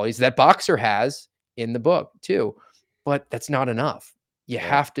character qualities that Boxer has in the book too, but that's not enough. You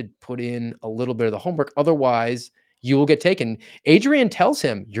have to put in a little bit of the homework. Otherwise, you will get taken. Adrian tells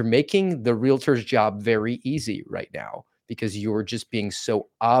him, you're making the realtor's job very easy right now because you're just being so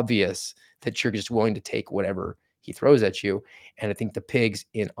obvious that you're just willing to take whatever he throws at you. And I think the pigs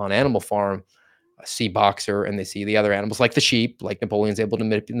on Animal Farm see Boxer and they see the other animals like the sheep, like Napoleon's able to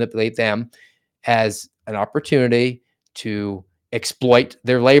manipulate them as an opportunity to exploit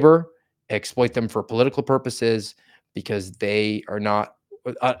their labor, exploit them for political purposes because they are not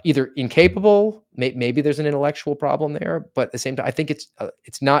either incapable. Maybe there's an intellectual problem there, but at the same time, I think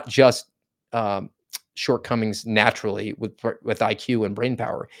it's not just shortcomings naturally with IQ and brain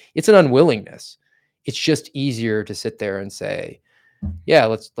power. It's an unwillingness. It's just easier to sit there and say, yeah,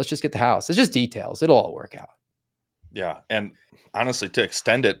 let's just get the house. It's just details. It'll all work out. Yeah. And honestly, to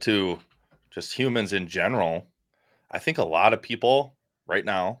extend it to just humans in general, I think a lot of people right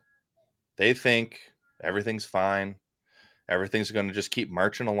now, they think everything's fine. Everything's going to just keep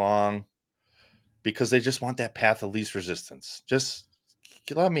marching along because they just want that path of least resistance. Just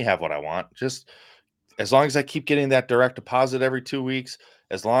let me have what I want. Just as long as I keep getting that direct deposit every 2 weeks,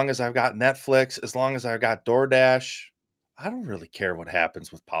 as long as I've got Netflix, as long as I've got DoorDash, I don't really care what happens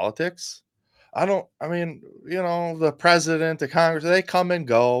with politics. I mean, the president, the Congress, they come and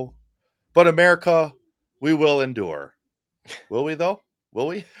go. But America, we will endure. Will we, though? Will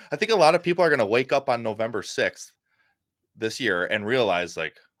we? I think a lot of people are going to wake up on November 6th this year and realize,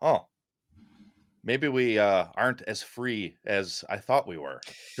 like, oh, maybe we aren't as free as I thought we were.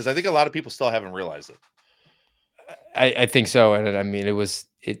 Because I think a lot of people still haven't realized it. I think so. And I mean,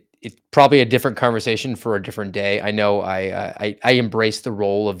 it's probably a different conversation for a different day. I know I embraced the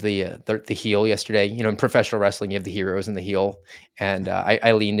role of the heel yesterday. In professional wrestling, you have the heroes and the heel. And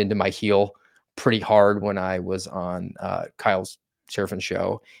I leaned into my heel pretty hard when I was on Kyle's Surfing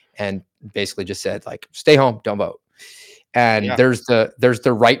show and basically just said, like, stay home, don't vote. And there's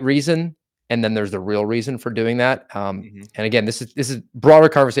the right reason, and then there's the real reason for doing that. And again, this is broader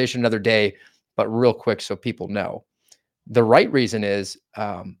conversation another day, but real quick so people know. The right reason is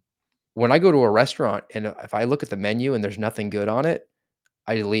when I go to a restaurant and if I look at the menu and there's nothing good on it,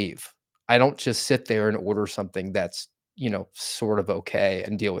 I leave. I don't just sit there and order something that's, sort of okay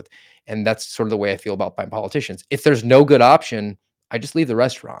and deal with. And that's sort of the way I feel about my politicians. If there's no good option, I just leave the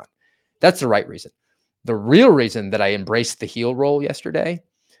restaurant. That's the right reason. The real reason that I embraced the heel role yesterday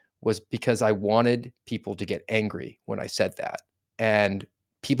was because I wanted people to get angry when I said that. And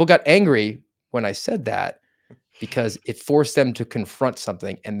people got angry when I said that because it forced them to confront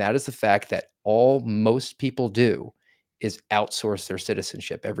something. And that is the fact that all most people do is outsource their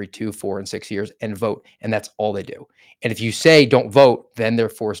citizenship every 2, 4, and 6 years and vote. And that's all they do. And if you say don't vote, then they're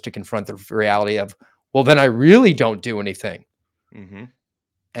forced to confront the reality of, well, then I really don't do anything. And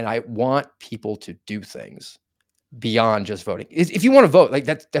I want people to do things beyond just voting. If you want to vote, like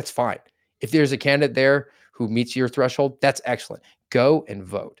that's fine. If there's a candidate there who meets your threshold, that's excellent. Go and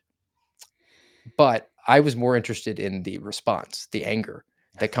vote. But I was more interested in the response, the anger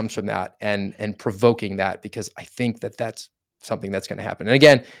that comes from that and provoking that, because I think that that's something that's going to happen. And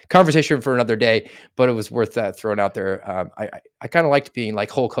again, conversation for another day, but it was worth throwing out there. I kind of liked being like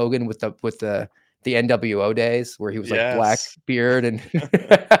Hulk Hogan with the NWO days where he was like black beard and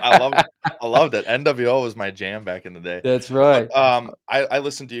I loved it. NWO was my jam back in the day. That's right. But, I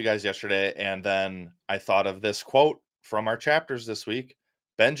listened to you guys yesterday, and then I thought of this quote from our chapters this week.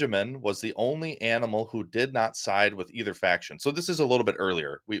 Benjamin was the only animal who did not side with either faction. So this is a little bit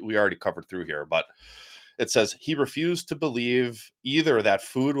earlier. We already covered through here, but it says he refused to believe either that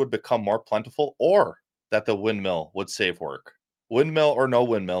food would become more plentiful or that the windmill would save work. Windmill or no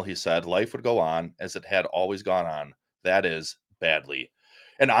windmill, he said, life would go on as it had always gone on. That is, badly.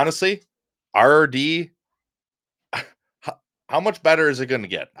 And honestly, RRD, how much better is it going to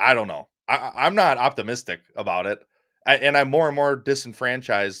get? I don't know. I'm not optimistic about it. And I'm more and more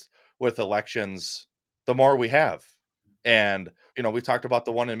disenfranchised with elections the more we have. And, we talked about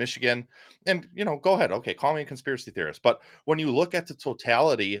the one in Michigan, and, go ahead. Okay, call me a conspiracy theorist. But when you look at the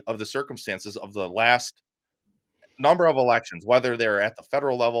totality of the circumstances of the last number of elections, whether they're at the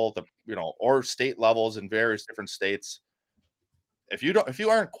federal level, or state levels in various different states, if you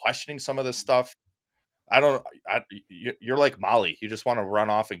aren't questioning some of this stuff, you're like Molly. You just want to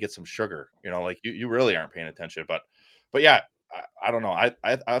run off and get some sugar, like you really aren't paying attention. But yeah, I don't know. I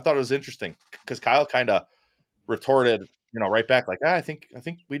thought it was interesting because Kyle kind of retorted, right back like, I think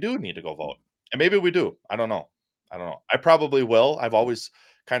we do need to go vote. And maybe we do. I don't know. I don't know. I probably will. I've always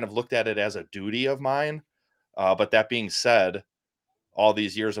kind of looked at it as a duty of mine. But that being said, all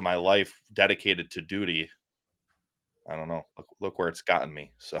these years of my life dedicated to duty, I don't know. Look where it's gotten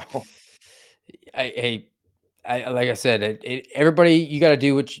me. So I like I said, everybody, you got to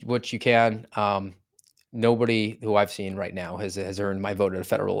do what you can. Nobody who I've seen right now has earned my vote at a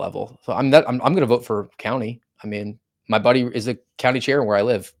federal level. So I'm going to vote for county. I mean, my buddy is a county chair where I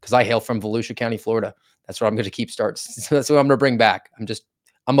live because I hail from Volusia County, Florida. That's where I'm going to keep starts. So that's what I'm going to bring back.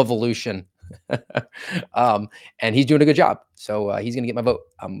 I'm a Volusian. And he's doing a good job. So he's going to get my vote.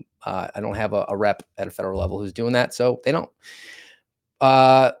 I don't have a rep at a federal level who's doing that. So they don't.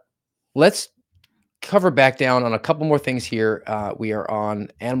 Let's cover back down on a couple more things here. We are on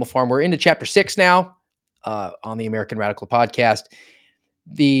Animal Farm. We're into chapter 6 now on the American Radical podcast.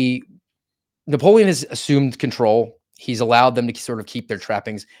 The Napoleon has assumed control. He's allowed them to sort of keep their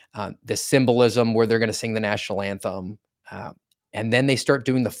trappings, the symbolism where they're going to sing the national anthem. And then they start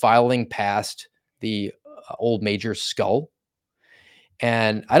doing the filing past the old major's skull.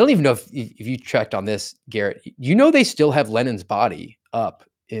 And I don't even know if you checked on this, Garrett. You know they still have Lenin's body up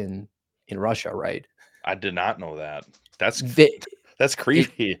in Russia, right? I did not know that. That's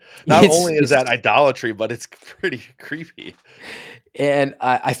creepy. Not only is that idolatry, but it's pretty creepy. And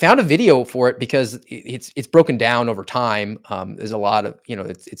I found a video for it because it's broken down over time. There's a lot of,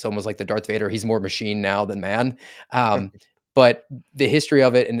 it's almost like the Darth Vader. He's more machine now than man. But the history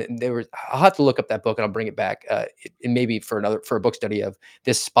of it, and I'll have to look up that book and I'll bring it back. And maybe for a book study of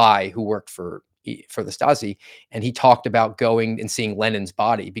this spy who worked for the Stasi, and he talked about going and seeing Lenin's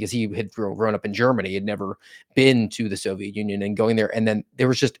body because he had grown up in Germany, had never been to the Soviet Union, and going there, and then there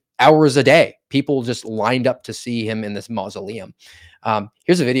was just hours a day, people just lined up to see him in this mausoleum.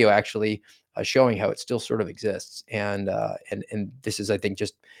 Here's a video actually showing how it still sort of exists, and this is, I think,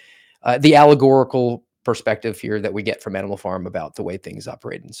 just the allegorical perspective here that we get from Animal Farm about the way things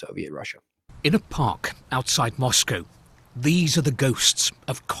operate in Soviet Russia. In a park outside Moscow, these are the ghosts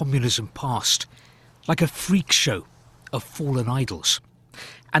of communism past, like a freak show of fallen idols.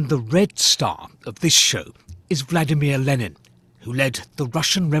 And the red star of this show is Vladimir Lenin, who led the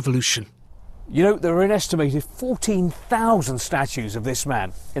Russian Revolution. You know, there are an estimated 14,000 statues of this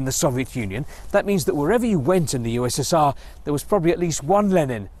man in the Soviet Union. That means that wherever you went in the USSR, there was probably at least one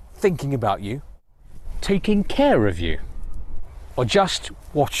Lenin thinking about you, taking care of you, or just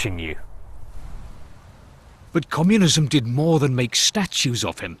watching you. But communism did more than make statues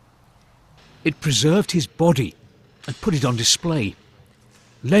of him. It preserved his body and put it on display.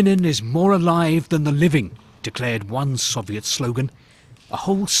 Lenin is more alive than the living, declared one Soviet slogan. A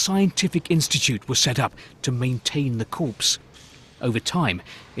whole scientific institute was set up to maintain the corpse. Over time,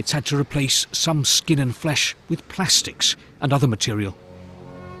 it's had to replace some skin and flesh with plastics and other material.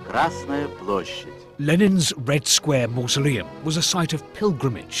 Krasная площадь. Lenin's Red Square Mausoleum was a site of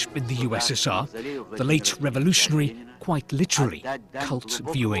pilgrimage in the USSR, the late revolutionary, quite literally, cult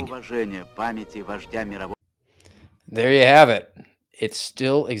viewing. There you have it. It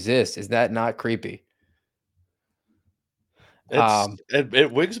still exists. Is that not creepy?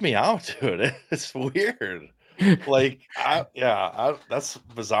 It wigs me out, dude. It's weird. Like, that's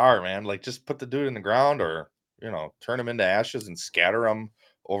bizarre, man. Like, just put the dude in the ground, or turn him into ashes and scatter him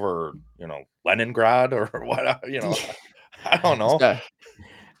over, Leningrad or what? I don't know.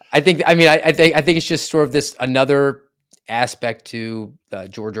 I think it's just sort of this another aspect to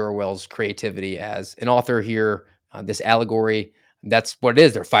George Orwell's creativity as an author here. This allegory. That's what it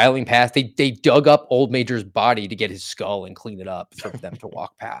is. They're filing past. They dug up old Major's body to get his skull and clean it up for them to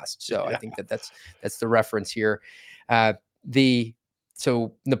walk past. So yeah. I think that's the reference here.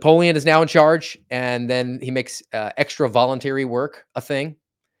 So Napoleon is now in charge, and then he makes extra voluntary work a thing.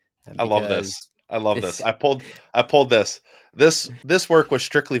 I love this. I pulled this. This work was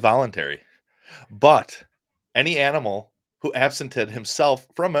strictly voluntary, but any animal who absented himself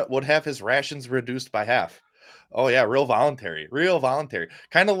from it would have his rations reduced by half. Oh yeah, real voluntary.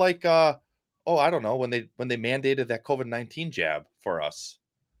 Kind of like I don't know, when they mandated that COVID-19 jab for us.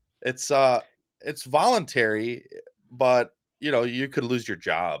 It's voluntary, but you could lose your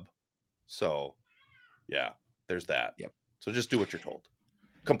job. So yeah, there's that. Yep. So just do what you're told.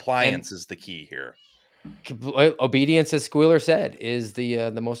 Compliance is the key here. Obedience, as Squealer said, is the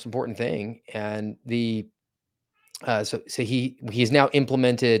most important thing. And so he's now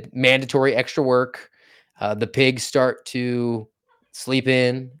implemented mandatory extra work. The pigs start to sleep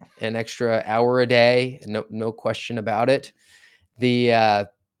in an extra hour a day, no question about it. And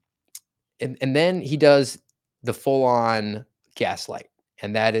then he does the full-on gaslight,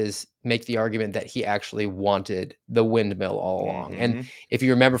 and that is make the argument that he actually wanted the windmill all along. And if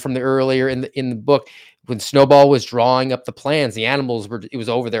you remember from the earlier in the book, when Snowball was drawing up the plans, the animals it was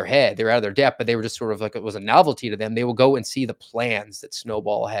over their head. They were out of their depth, but they were just sort of like, it was a novelty to them. They will go and see the plans that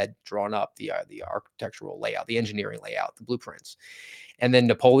Snowball had drawn up, the architectural layout, the engineering layout, the blueprints. And then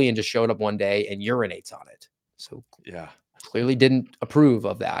Napoleon just showed up one day and urinates on it. So yeah, clearly didn't approve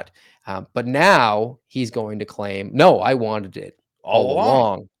of that. But now he's going to claim, no, I wanted it all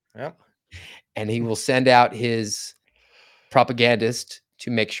along. Yep. And he will send out his propagandist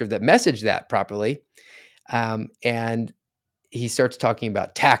to make sure that message that properly. And he starts talking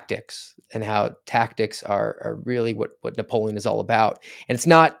about tactics and how tactics are really what Napoleon is all about. And it's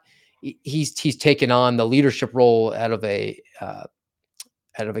not, he's taken on the leadership role out of a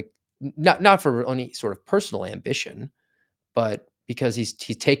not for any sort of personal ambition, but because he's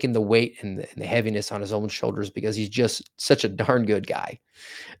taken the weight and the heaviness on his own shoulders because he's just such a darn good guy.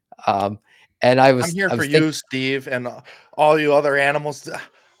 And I'm here for you, Steve, and all you other animals.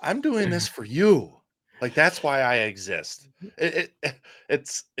 I'm doing this for you. Like, that's why I exist.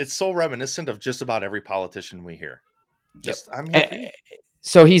 It's so reminiscent of just about every politician we hear. Just, I'm here for you.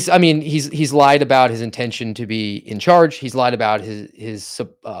 So he's lied about his intention to be in charge. He's lied about his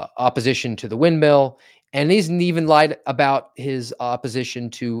opposition to the windmill, and he's even lied about his opposition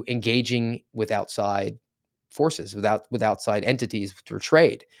to engaging with outside forces, with outside entities for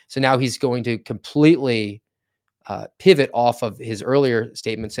trade. So now he's going to completely pivot off of his earlier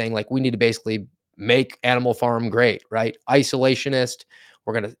statement, saying like, we need to basically make Animal Farm great, right? Isolationist.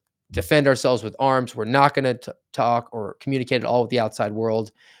 We're going to defend ourselves with arms. We're not going to talk or communicate at all with the outside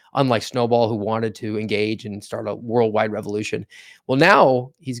world, unlike Snowball, who wanted to engage and start a worldwide revolution. Well,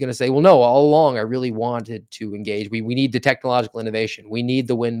 now he's going to say, well, no, all along, I really wanted to engage. We need the technological innovation. We need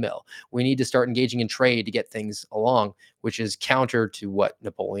the windmill. We need to start engaging in trade to get things along, which is counter to what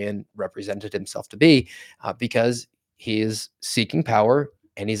Napoleon represented himself to be, because he is seeking power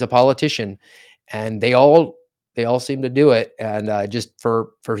and he's a politician. And they all seem to do it. And just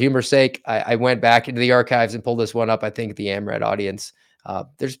for humor's sake, I went back into the archives and pulled this one up. I think the AMRAD audience,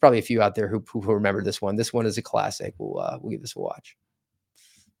 there's probably a few out there who remember this one. This one is a classic. We'll give this a watch.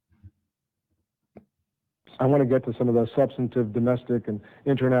 I want to get to some of the substantive domestic and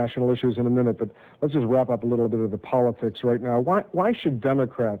international issues in a minute, but let's just wrap up a little bit of the politics right now. Why should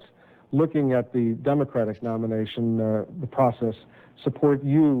Democrats, looking at the Democratic nomination, the process, support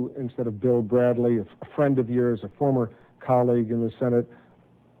you instead of Bill Bradley, a friend of yours, a former colleague in the Senate?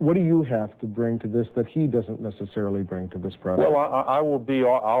 What do you have to bring to this that he doesn't necessarily bring to this process? Well, I'll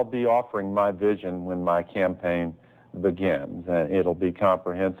be offering my vision when my campaign begins. It'll be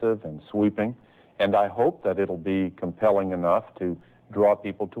comprehensive and sweeping, and I hope that it'll be compelling enough to draw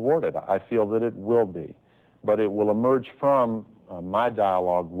people toward it. I feel that it will be, but it will emerge from my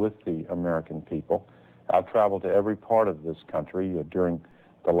dialogue with the American people. I've traveled to every part of this country during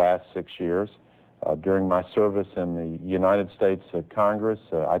the last 6 years. During my service in the United States Congress,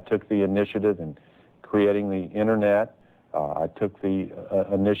 I took the initiative in creating the Internet. I took the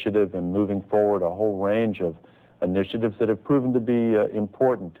initiative in moving forward a whole range of initiatives that have proven to be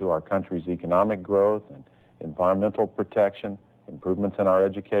important to our country's economic growth and environmental protection, improvements in our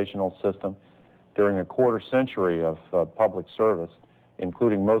educational system. During a quarter century of public service,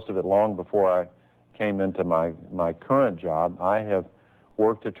 including most of it long before I came into my current job, I have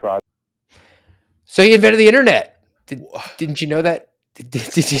worked to try. So he invented the internet. Didn't you know that?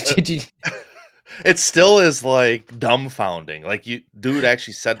 Did you? It still is like dumbfounding. Like, dude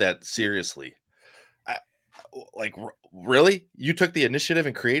actually said that seriously. Really? You took the initiative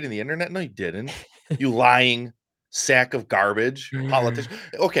in creating the internet? No, you didn't. You lying sack of garbage politician.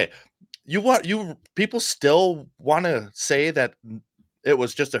 Okay, people still want to say that it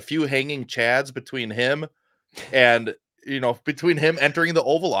was just a few hanging chads between him and, between him entering the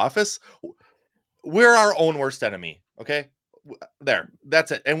Oval Office. We're our own worst enemy. Okay,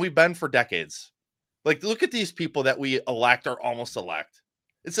 that's it. And we've been for decades. Like, look at these people that we elect or almost elect.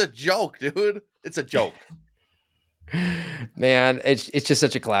 It's a joke, dude. It's a joke. Man, it's just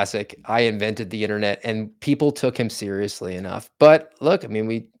such a classic. I invented the internet, and people took him seriously enough. But look, I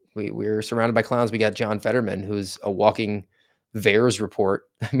mean, we're surrounded by clowns. We got John Fetterman, who's a walking VAERS report.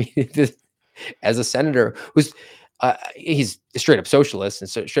 I mean, as a senator, he's a straight up socialist and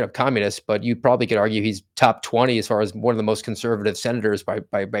straight up communist, but you probably could argue he's top 20 as far as one of the most conservative senators by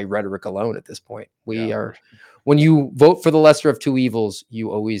rhetoric alone at this point. When you vote for the lesser of two evils,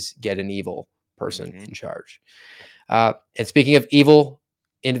 you always get an evil person in charge. And speaking of evil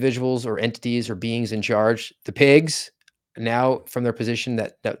individuals or entities or beings in charge, the pigs now from their position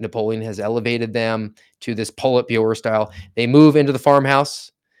that Napoleon has elevated them to this Politburo style, they move into the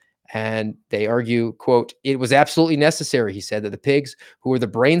farmhouse and they argue, quote, "It was absolutely necessary," he said, "that the pigs, who were the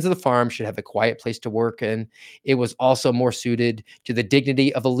brains of the farm, should have a quiet place to work in. It was also more suited to the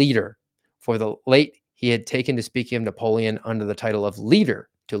dignity of a leader. For the late he had taken to speaking of Napoleon under the title of leader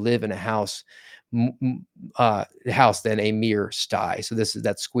to live in a house than a mere sty." So this is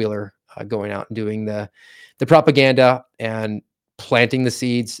that Squealer going out and doing the propaganda and planting the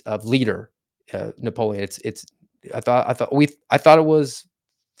seeds of leader Napoleon. I thought it was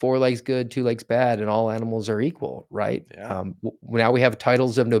 4 legs good, 2 legs bad, and all animals are equal, right? Yeah. Now we have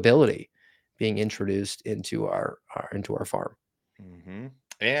titles of nobility being introduced into our farm. Mm-hmm.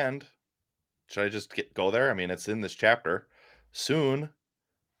 And should I just go there? I mean, it's in this chapter. Soon,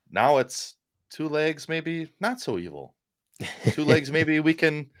 now it's 2 legs, maybe not so evil. 2 legs, maybe we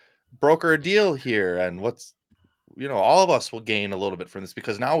can broker a deal here, and all of us will gain a little bit from this,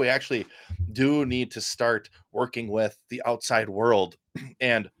 because now we actually do need to start working with the outside world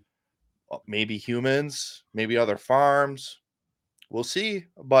and maybe humans, maybe other farms. We'll see,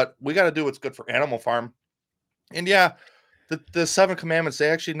 but we got to do what's good for Animal Farm. And yeah, the 7 commandments, they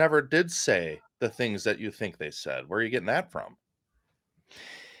actually never did say the things that you think they said. Where are you getting that from?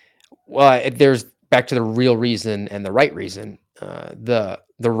 Well, there's back to the real reason and the right reason.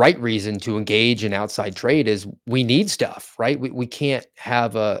 The right reason to engage in outside trade is we need stuff, right? We can't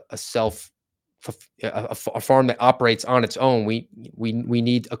have a farm that operates on its own. We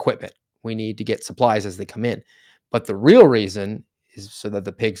need equipment. We need to get supplies as they come in. But the real reason is so that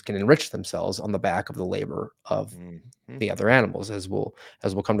the pigs can enrich themselves on the back of the labor of the other animals, as we'll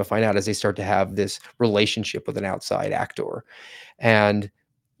come to find out as they start to have this relationship with an outside actor. And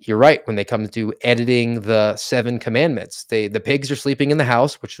you're right, when they come to editing the 7 commandments, the pigs are sleeping in the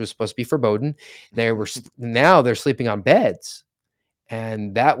house, which was supposed to be forbidden. Now they're sleeping on beds,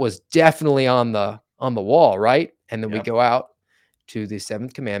 and that was definitely on the wall, right? And then we go out to the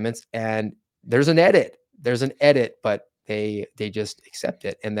 7th commandments, and there's an edit, but they just accept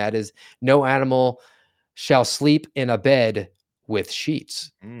it, and that is, no animal shall sleep in a bed with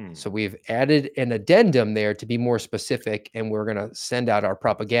sheets. So we've added an addendum there to be more specific, and we're going to send out our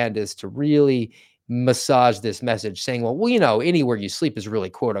propagandists to really massage this message, saying, well, anywhere you sleep is really,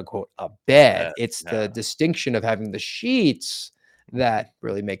 quote unquote, a bed. It's the distinction of having the sheets that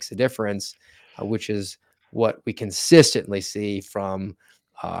really makes a difference, which is what we consistently see from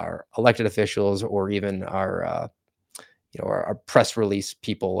our elected officials, or even our press release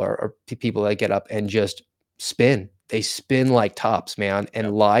people, or people that get up and just spin. They spin like tops, man,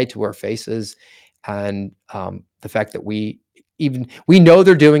 and lie to our faces. And the fact that we know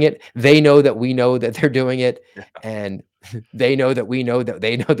they're doing it, they know that we know that they're doing it, and they know that we know that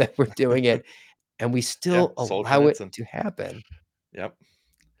they know that we're doing it, and we still allow it to happen. Yep.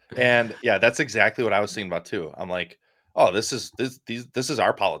 And yeah, that's exactly what I was thinking about too. I'm like, oh, this is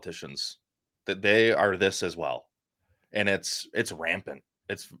our politicians, that they are this as well. And it's rampant.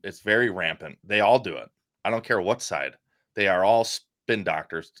 It's very rampant. They all do it. I don't care what side. They are all spin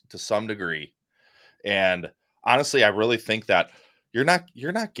doctors to some degree. And honestly, I really think that you're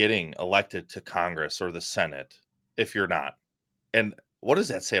not getting elected to Congress or the Senate if you're not. And what does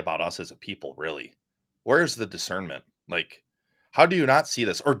that say about us as a people, really? Where's the discernment? Like, how do you not see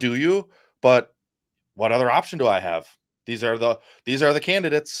this? Or do you? But what other option do I have? These are the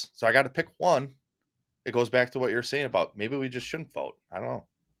candidates. So I got to pick one. It goes back to what you're saying about maybe we just shouldn't vote. I don't know.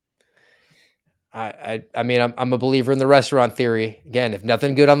 I mean, I'm a believer in the restaurant theory. Again, if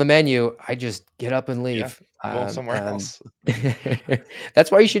nothing good on the menu, I just get up and leave. Go somewhere else.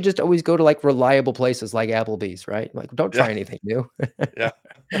 That's why you should just always go to like reliable places like Applebee's, right? Like, don't try anything new. Yeah.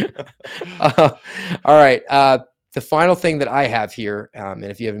 All right. The final thing that I have here, and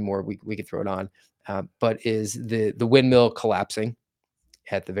if you have any more, we could throw it on, but is the windmill collapsing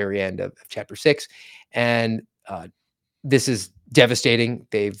at the very end of chapter 6. And this is devastating.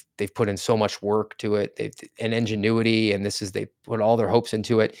 They've put in so much work to it, and ingenuity, and they put all their hopes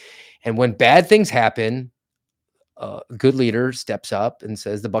into it. And when bad things happen, a good leader steps up and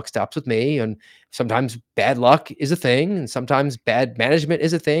says, the buck stops with me. And sometimes bad luck is a thing, and sometimes bad management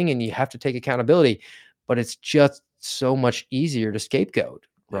is a thing, and you have to take accountability. But it's just so much easier to scapegoat,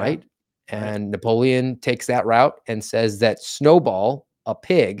 right? And Napoleon takes that route and says that Snowball, a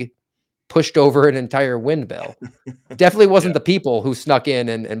pig, pushed over an entire windmill. Definitely wasn't the people who snuck in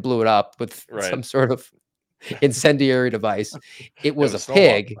and blew it up with some sort of incendiary device. It was a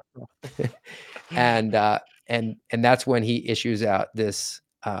pig. And that's when he issues out this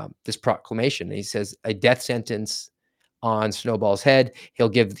proclamation. He says, a death sentence on Snowball's head. He'll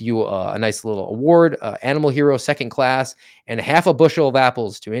give you a nice little award, Animal Hero Second Class, and half a bushel of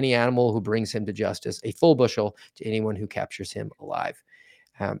apples to any animal who brings him to justice, a full bushel to anyone who captures him alive.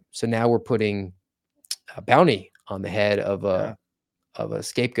 So now we're putting a bounty on the head of a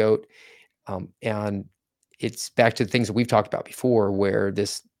scapegoat. And it's back to the things that we've talked about before, where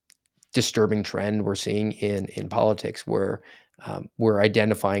this disturbing trend we're seeing in politics, where we're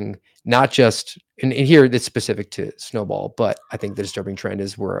identifying not just, and here it's specific to Snowball, but I think the disturbing trend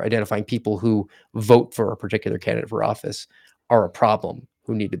is we're identifying people who vote for a particular candidate for office are a problem,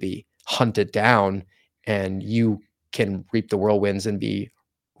 who need to be hunted down, and you can reap the whirlwinds and be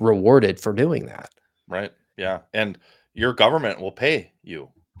rewarded for doing that. Right. Yeah. And your government will pay you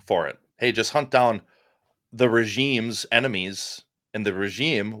for it. Hey, just hunt down the regime's enemies and the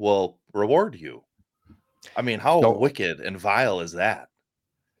regime will reward you. I mean, how wicked and vile is that?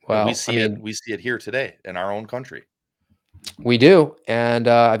 Well, and we see it here today in our own country. We do. And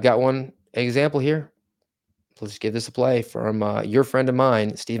I've got one example here. Let's give this a play from your friend of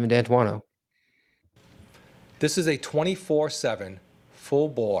mine, Stephen D'Antuono. This is a 24/7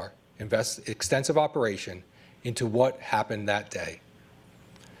 full-bore extensive operation into what happened that day.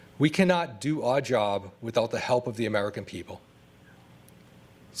 We cannot do our job without the help of the American people.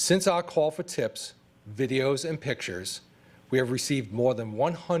 Since our call for tips, videos, and pictures, we have received more than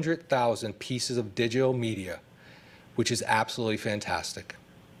 100,000 pieces of digital media, which is absolutely fantastic.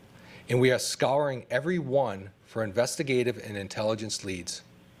 And we are scouring every one for investigative and intelligence leads.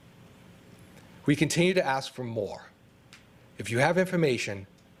 We continue to ask for more. If you have information,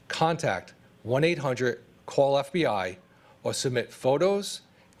 contact 1-800-CALL-FBI or submit photos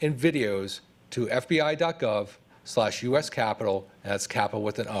and videos to fbi.gov/US Capitol, and that's Capitol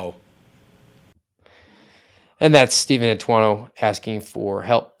with an O. And that's Stephen D'Antuono asking for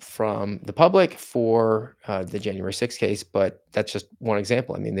help from the public for the January 6th case, but that's just one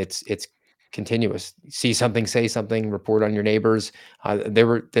example. I mean, it's continuous. See something, say something, report on your neighbors. There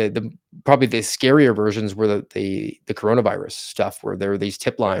were probably the scarier versions were the coronavirus stuff, where there were these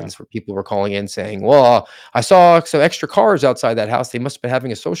tip lines where people were calling in saying, well, I saw some extra cars outside that house. They must have been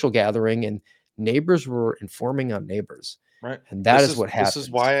having a social gathering, and neighbors were informing on neighbors. Right. And that is what happens. This is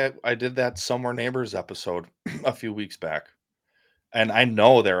why I did that Somewhere Neighbors episode a few weeks back. And I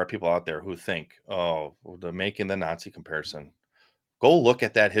know there are people out there who think, oh, they're making the Nazi comparison. Go look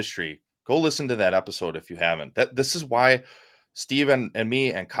at that history. Go listen to that episode if you haven't. This is why Steve and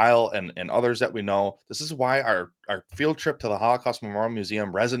me and Kyle and others that we know, this is why our field trip to the Holocaust Memorial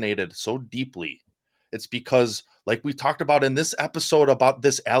Museum resonated so deeply. It's because, like we talked about in this episode about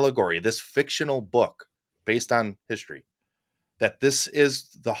this allegory, this fictional book based on history, that this is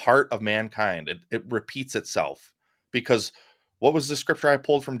the heart of mankind. It repeats itself. Because what was the scripture I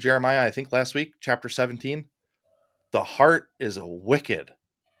pulled from Jeremiah, I think last week, chapter 17? The heart is wicked.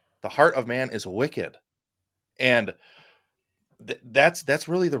 The heart of man is wicked. And that's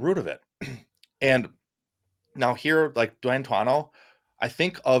really the root of it. And now here, like D'Antuono, I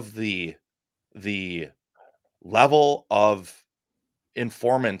think of the level of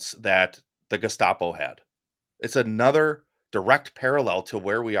informants that the Gestapo had. It's another direct parallel to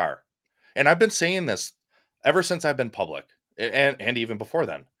where we are. And I've been saying this ever since I've been public, and even before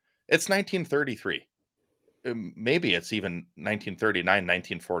then. It's 1933. Maybe it's even 1939,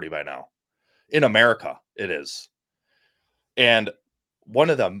 1940 by now. In America, it is. And one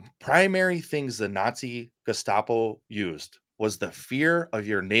of the primary things the Nazi Gestapo used was the fear of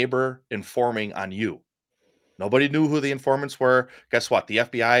your neighbor informing on you. Nobody knew who the informants were. Guess what? The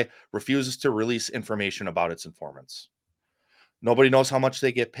FBI refuses to release information about its informants. Nobody knows how much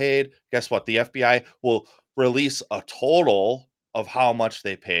they get paid. Guess what? The FBI will release a total of how much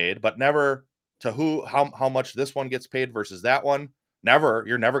they paid, but never to who, how much this one gets paid versus that one. Never.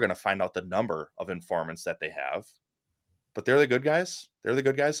 You're never going to find out the number of informants that they have. But they're the good guys. They're the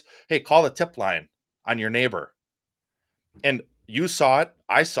good guys. Hey, call the tip line on your neighbor. And you saw it.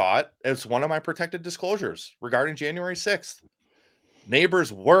 I saw it. It's one of my protected disclosures regarding January 6th.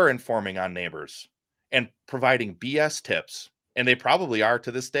 Neighbors were informing on neighbors and providing BS tips. And they probably are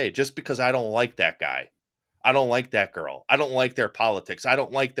to this day, just because I don't like that guy. I don't like that girl. I don't like their politics. I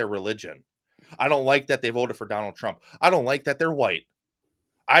don't like their religion. I don't like that they voted for Donald Trump. I don't like that they're white.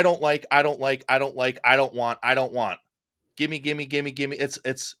 I don't want. Gimme.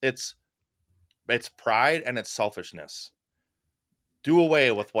 It's pride and it's selfishness. Do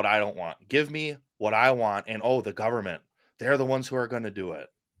away with what I don't want. Give me what I want. And the government, they're the ones who are going to do it.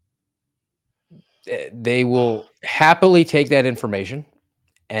 They will happily take that information.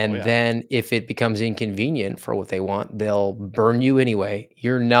 And then if it becomes inconvenient for what they want, they'll burn you anyway.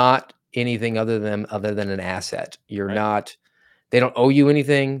 You're not anything other than an asset. You're Right. not. They don't owe you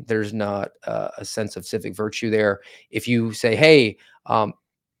anything. There's not a sense of civic virtue there. If you say, "Hey,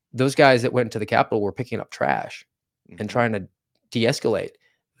 those guys that went to the Capitol were picking up trash and trying to de-escalate,"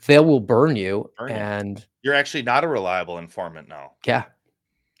 they will burn you. Burn you. And You're actually not a reliable informant now. yeah,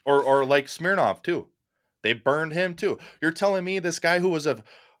 Or like Smirnov too. They burned him too. You're telling me this guy who was a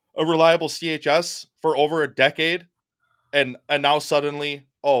reliable CHS for over a decade, and now suddenly,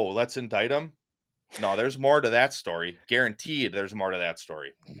 oh, let's indict him? No, there's more to that story. Guaranteed, there's more to that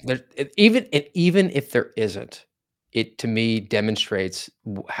story. even if there isn't, it to me demonstrates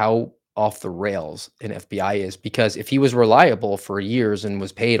how off the rails an FBI is, because if he was reliable for years and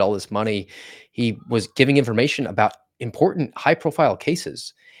was paid all this money, he was giving information about important high profile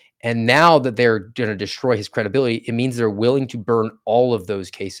cases. And now that they're going to destroy his credibility, it means they're willing to burn all of those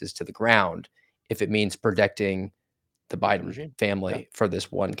cases to the ground if it means protecting the Biden family for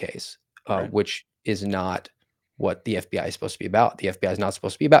this one case, Right. which is not what the FBI is supposed to be about. The FBI is not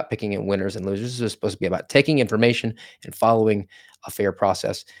supposed to be about picking in winners and losers. It's supposed to be about taking information and following a fair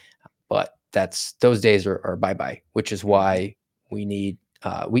process. But those days are bye-bye, which is why we need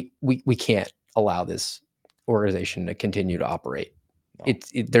we can't allow this organization to continue to operate. No.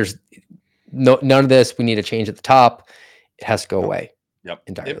 There's none of this. We need a change at the top. It has to go away. Yep.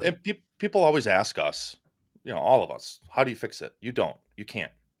 Entirely. People always ask us, all of us, how do you fix it? You don't. You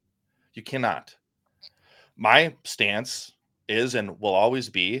can't. You cannot. My stance is and will always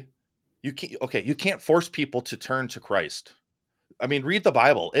be, you can't force people to turn to Christ. I mean, read the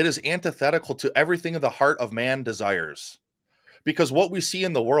Bible. It is antithetical to everything the heart of man desires. Because what we see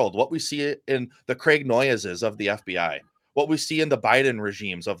in the world, what we see in the Craig Noyes of the FBI, what we see in the Biden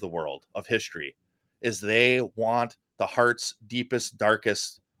regimes of the world, of history, is they want the heart's deepest,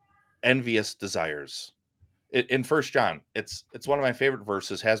 darkest, envious desires. In 1 John, it's one of my favorite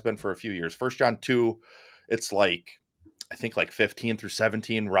verses, has been for a few years. 1 John 2, it's I think 15 through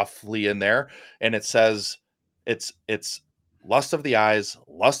 17, roughly in there. And it says, it's lust of the eyes,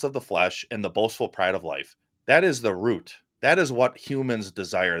 lust of the flesh, and the boastful pride of life. That is the root. That is what humans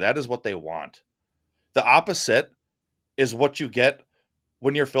desire. That is what they want. The opposite is what you get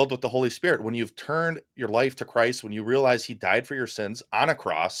when you're filled with the Holy Spirit, when you've turned your life to Christ, when you realize he died for your sins on a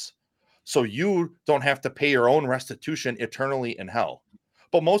cross, so you don't have to pay your own restitution eternally in hell.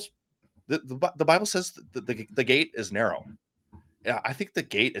 But the Bible says the gate is narrow. Yeah, I think the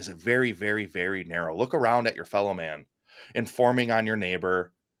gate is very, very, very narrow. Look around at your fellow man, informing on your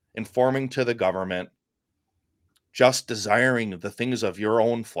neighbor, informing to the government, just desiring the things of your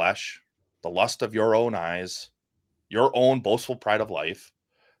own flesh, the lust of your own eyes, your own boastful pride of life.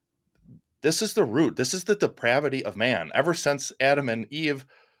 This is the root. This is the depravity of man ever since Adam and Eve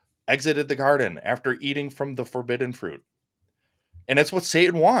exited the garden after eating from the forbidden fruit. And it's what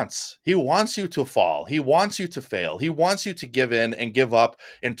Satan wants. He wants you to fall. He wants you to fail. He wants you to give in and give up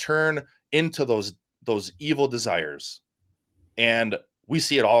and turn into those evil desires. And we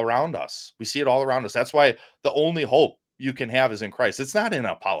see it all around us. We see it all around us. That's why the only hope you can have is in Christ. It's not in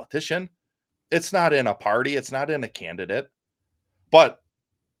a politician. It's not in a party. It's not in a candidate. But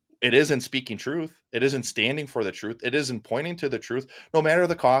it is in speaking truth. It is in standing for the truth. It is in pointing to the truth, no matter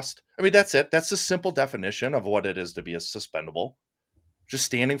the cost. I mean, that's it. That's the simple definition of what it is to be a suspendable. Just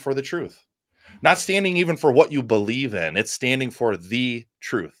standing for the truth. Not standing even for what you believe in. It's standing for the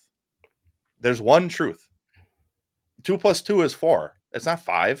truth. There's one truth. 2 + 2 is 4. It's not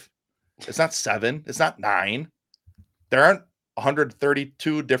 5. It's not 7. It's not 9. There aren't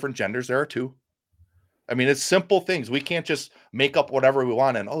 132 different genders. There are 2. I mean, it's simple things. We can't just make up whatever we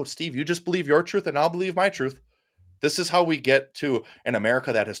want. And, oh, Steve, you just believe your truth and I'll believe my truth. This is how we get to an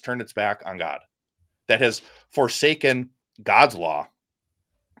America that has turned its back on God, that has forsaken God's law.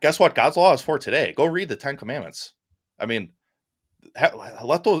 Guess what God's law is for today? Go read the 10 Commandments. I mean,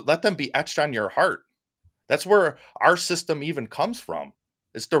 let them be etched on your heart. That's where our system even comes from.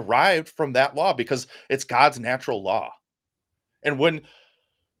 It's derived from that law because it's God's natural law. And when,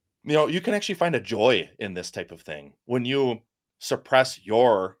 you can actually find a joy in this type of thing. When you suppress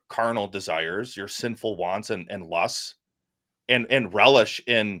your carnal desires, your sinful wants and lusts, and relish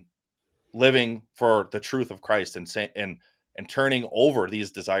in living for the truth of Christ and turning over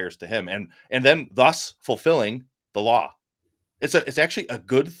these desires to him and then thus fulfilling the law. It's actually a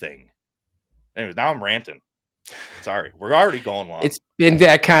good thing. Anyways, now I'm ranting. Sorry, we're already going long. It's been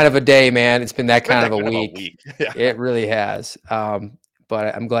that kind of a day, man. It's been that kind of a week. Yeah. It really has.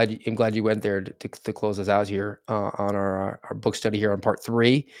 But I'm glad you went there to close us out here on our book study here on part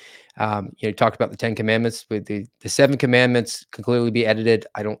 3. You talked about the 10 Commandments. With the 7 Commandments can clearly be edited.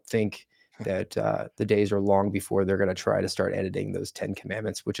 I don't think that the days are long before they're going to try to start editing those 10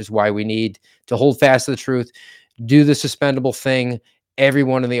 commandments, which is why we need to hold fast to the truth, do the suspendable thing.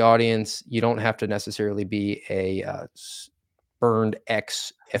 Everyone in the audience, you don't have to necessarily be a burned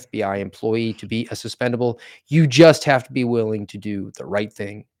ex-FBI employee to be a suspendable. You just have to be willing to do the right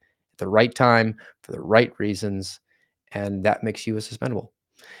thing at the right time for the right reasons, and that makes you a suspendable.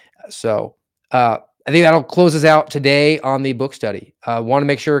 So I think that'll close us out today on the book study. Want to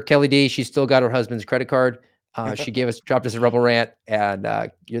make sure Kelly D, she's still got her husband's credit card. She dropped us a Rebel rant, and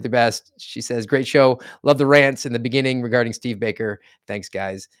you're the best. She says, great show. Love the rants in the beginning regarding Steve Baker. Thanks,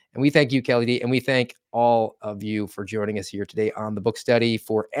 guys. And we thank you, Kelly D. And we thank all of you for joining us here today on the book study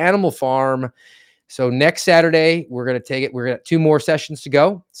for Animal Farm. So next Saturday, we're going to take it. We're going to 2 more sessions to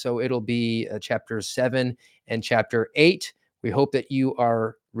go. So it'll be chapter 7 and chapter 8. We hope that you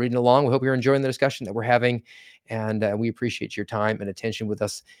are reading along. We hope you're enjoying the discussion that we're having. And we appreciate your time and attention with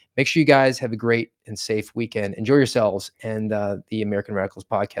us. Make sure you guys have a great and safe weekend. Enjoy yourselves. And the American Radicals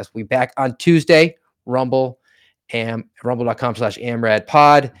podcast will be back on Tuesday,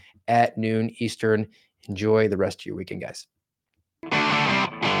 rumble.com/amradpod at noon Eastern. Enjoy the rest of your weekend, guys.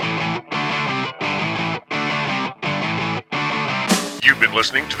 You've been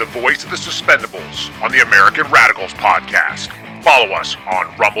listening to the voice of the Suspendables on the American Radicals podcast. Follow us on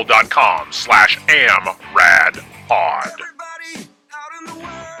rumble.com/amradpod.